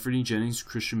 Anthony Jennings,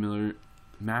 Christian Miller,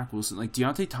 Mac Wilson, like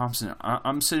Deontay Thompson.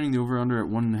 I'm setting the over/under at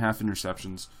 1.5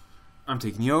 interceptions. I'm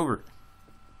taking the over.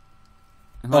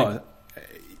 And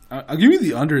I'll give you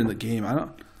the under in the game. I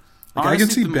don't. Like, honestly, I can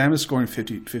see Bama scoring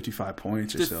 55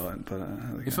 points or so. But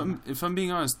if I'm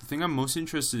being honest, the thing I'm most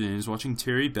interested in is watching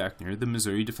Terry Beckner, the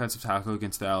Missouri defensive tackle,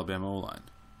 against the Alabama O-line.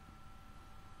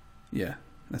 Yeah,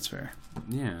 that's fair.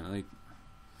 Yeah, like,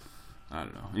 I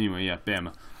don't know. Anyway, yeah,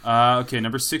 Bama. Okay,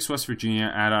 number 6, West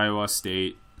Virginia at Iowa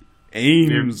State.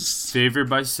 Ames. Favored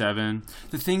by 7.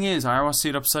 The thing is, Iowa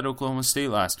State upset Oklahoma State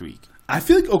last week. I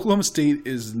feel like Oklahoma State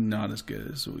is not as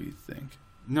good as we think.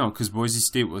 No, because Boise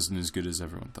State wasn't as good as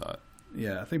everyone thought.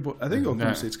 Yeah, I think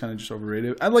Oklahoma State's kind of just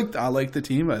overrated. I like the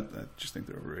team. I just think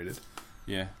they're overrated.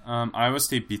 Yeah, Iowa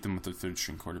State beat them with their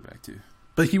 3rd-string quarterback too.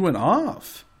 But he went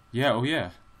off. Yeah. Oh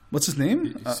yeah. What's his name?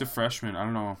 He's a freshman. I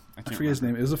don't know. I forget his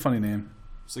name. It was a funny name.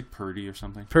 It's like Purdy or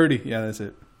something. Purdy. Yeah, that's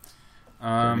it.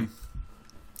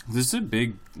 This is a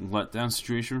big letdown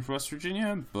situation for West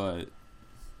Virginia, but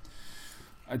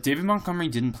David Montgomery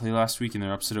didn't play last week, and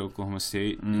they're upset at Oklahoma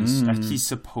State. He's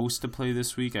supposed to play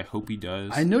this week. I hope he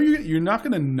does. I know you're not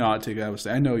going to not take Iowa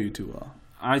State. I know you too well.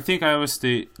 I think Iowa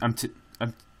State. I'm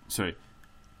sorry.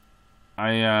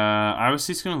 Iowa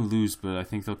State's going to lose, but I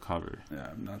think they'll cover. Yeah,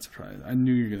 I'm not surprised. I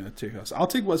knew you were going to take us. I'll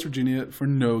take West Virginia for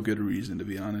no good reason, to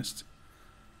be honest.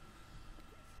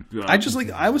 I just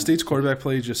like Iowa State's quarterback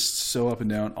play just so up and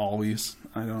down always.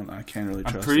 I can't really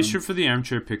trust I'm pretty them. sure for the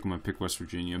armchair pick, I'm going to pick West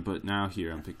Virginia, but now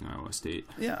here I'm picking Iowa State.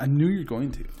 Yeah, I knew you were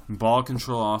going to. Ball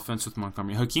control offense with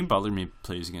Montgomery. Hakeem Butler made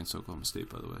plays against Oklahoma State,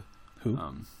 by the way. Who?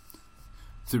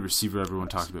 The receiver everyone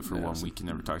talked about for 1 week and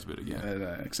never talked about it again.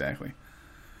 Yeah, exactly.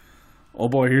 Oh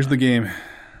boy, here's the game.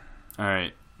 All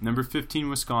right. Number 15,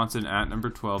 Wisconsin at number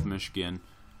 12, Michigan.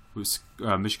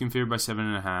 Michigan favored by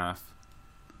 7.5.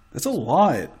 That's a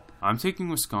lot. I'm taking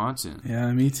Wisconsin.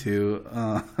 Yeah, me too.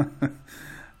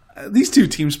 These two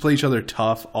teams play each other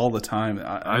tough all the time.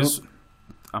 I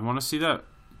want to see that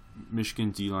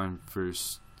Michigan D-line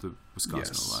versus the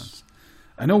Wisconsin O-line.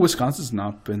 I know Wisconsin's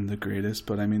not been the greatest,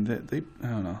 but I mean, they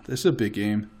I don't know. This is a big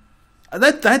game.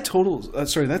 That total,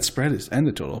 that spread is and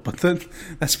the total, but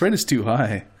that spread is too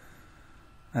high.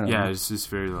 I don't know. It's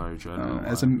very large. I don't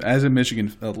know as a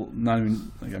Michigan, not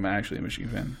even like I'm actually a Michigan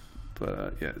fan.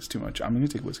 But, yeah, it's too much. I'm going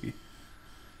to take whiskey.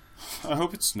 I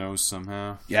hope it snows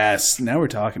somehow. Yes, now we're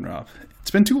talking, Rob.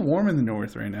 It's been too warm in the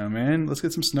north right now, man. Let's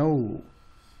get some snow.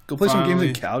 Go play some games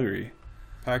in Calgary.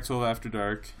 Pac-12 after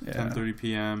dark, 10:30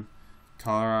 p.m.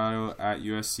 Colorado at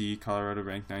USC. Colorado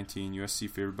ranked 19. USC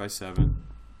favored by 7.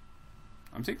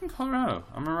 I'm taking Colorado.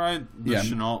 I'm going to ride the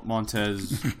Chenault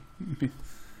Montez.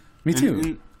 Me too.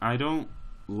 And I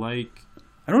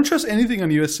don't trust anything on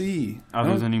USC.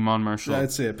 Other than Iman Marshall.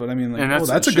 That's it. But I mean,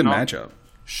 that's a good matchup.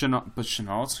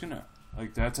 Chenault's gonna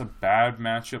that's a bad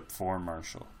matchup for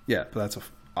Marshall. Yeah, but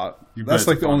that's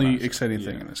like the only exciting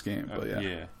thing in this game. But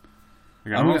yeah. I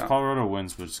don't know if Colorado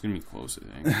wins, but it's gonna be close.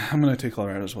 I think I'm gonna take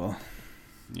Colorado as well.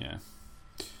 Yeah.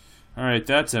 All right,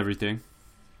 that's everything.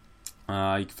 You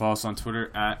can follow us on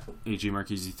Twitter at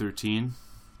AJMarchese13.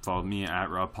 Follow me at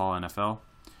Rob Paul NFL.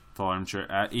 Follow Armchair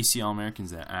at ACL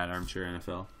Americans at Armchair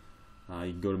NFL.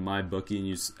 You can go to MyBookie and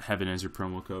use Heaven as your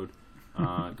promo code.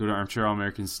 Go to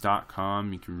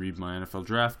ArmchairAmeriCans.com. You can read my NFL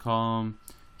draft column.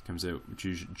 It comes out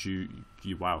Juju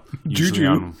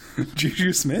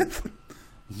Smith?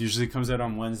 Usually comes out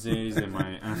on Wednesdays, and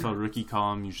my NFL rookie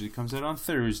column usually comes out on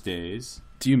Thursdays.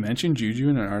 Do you mention Juju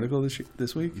in an article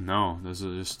this week? No, those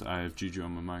are just I have Juju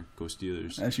on my mind. Go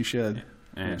Steelers. As you should.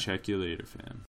 And check you later, fam.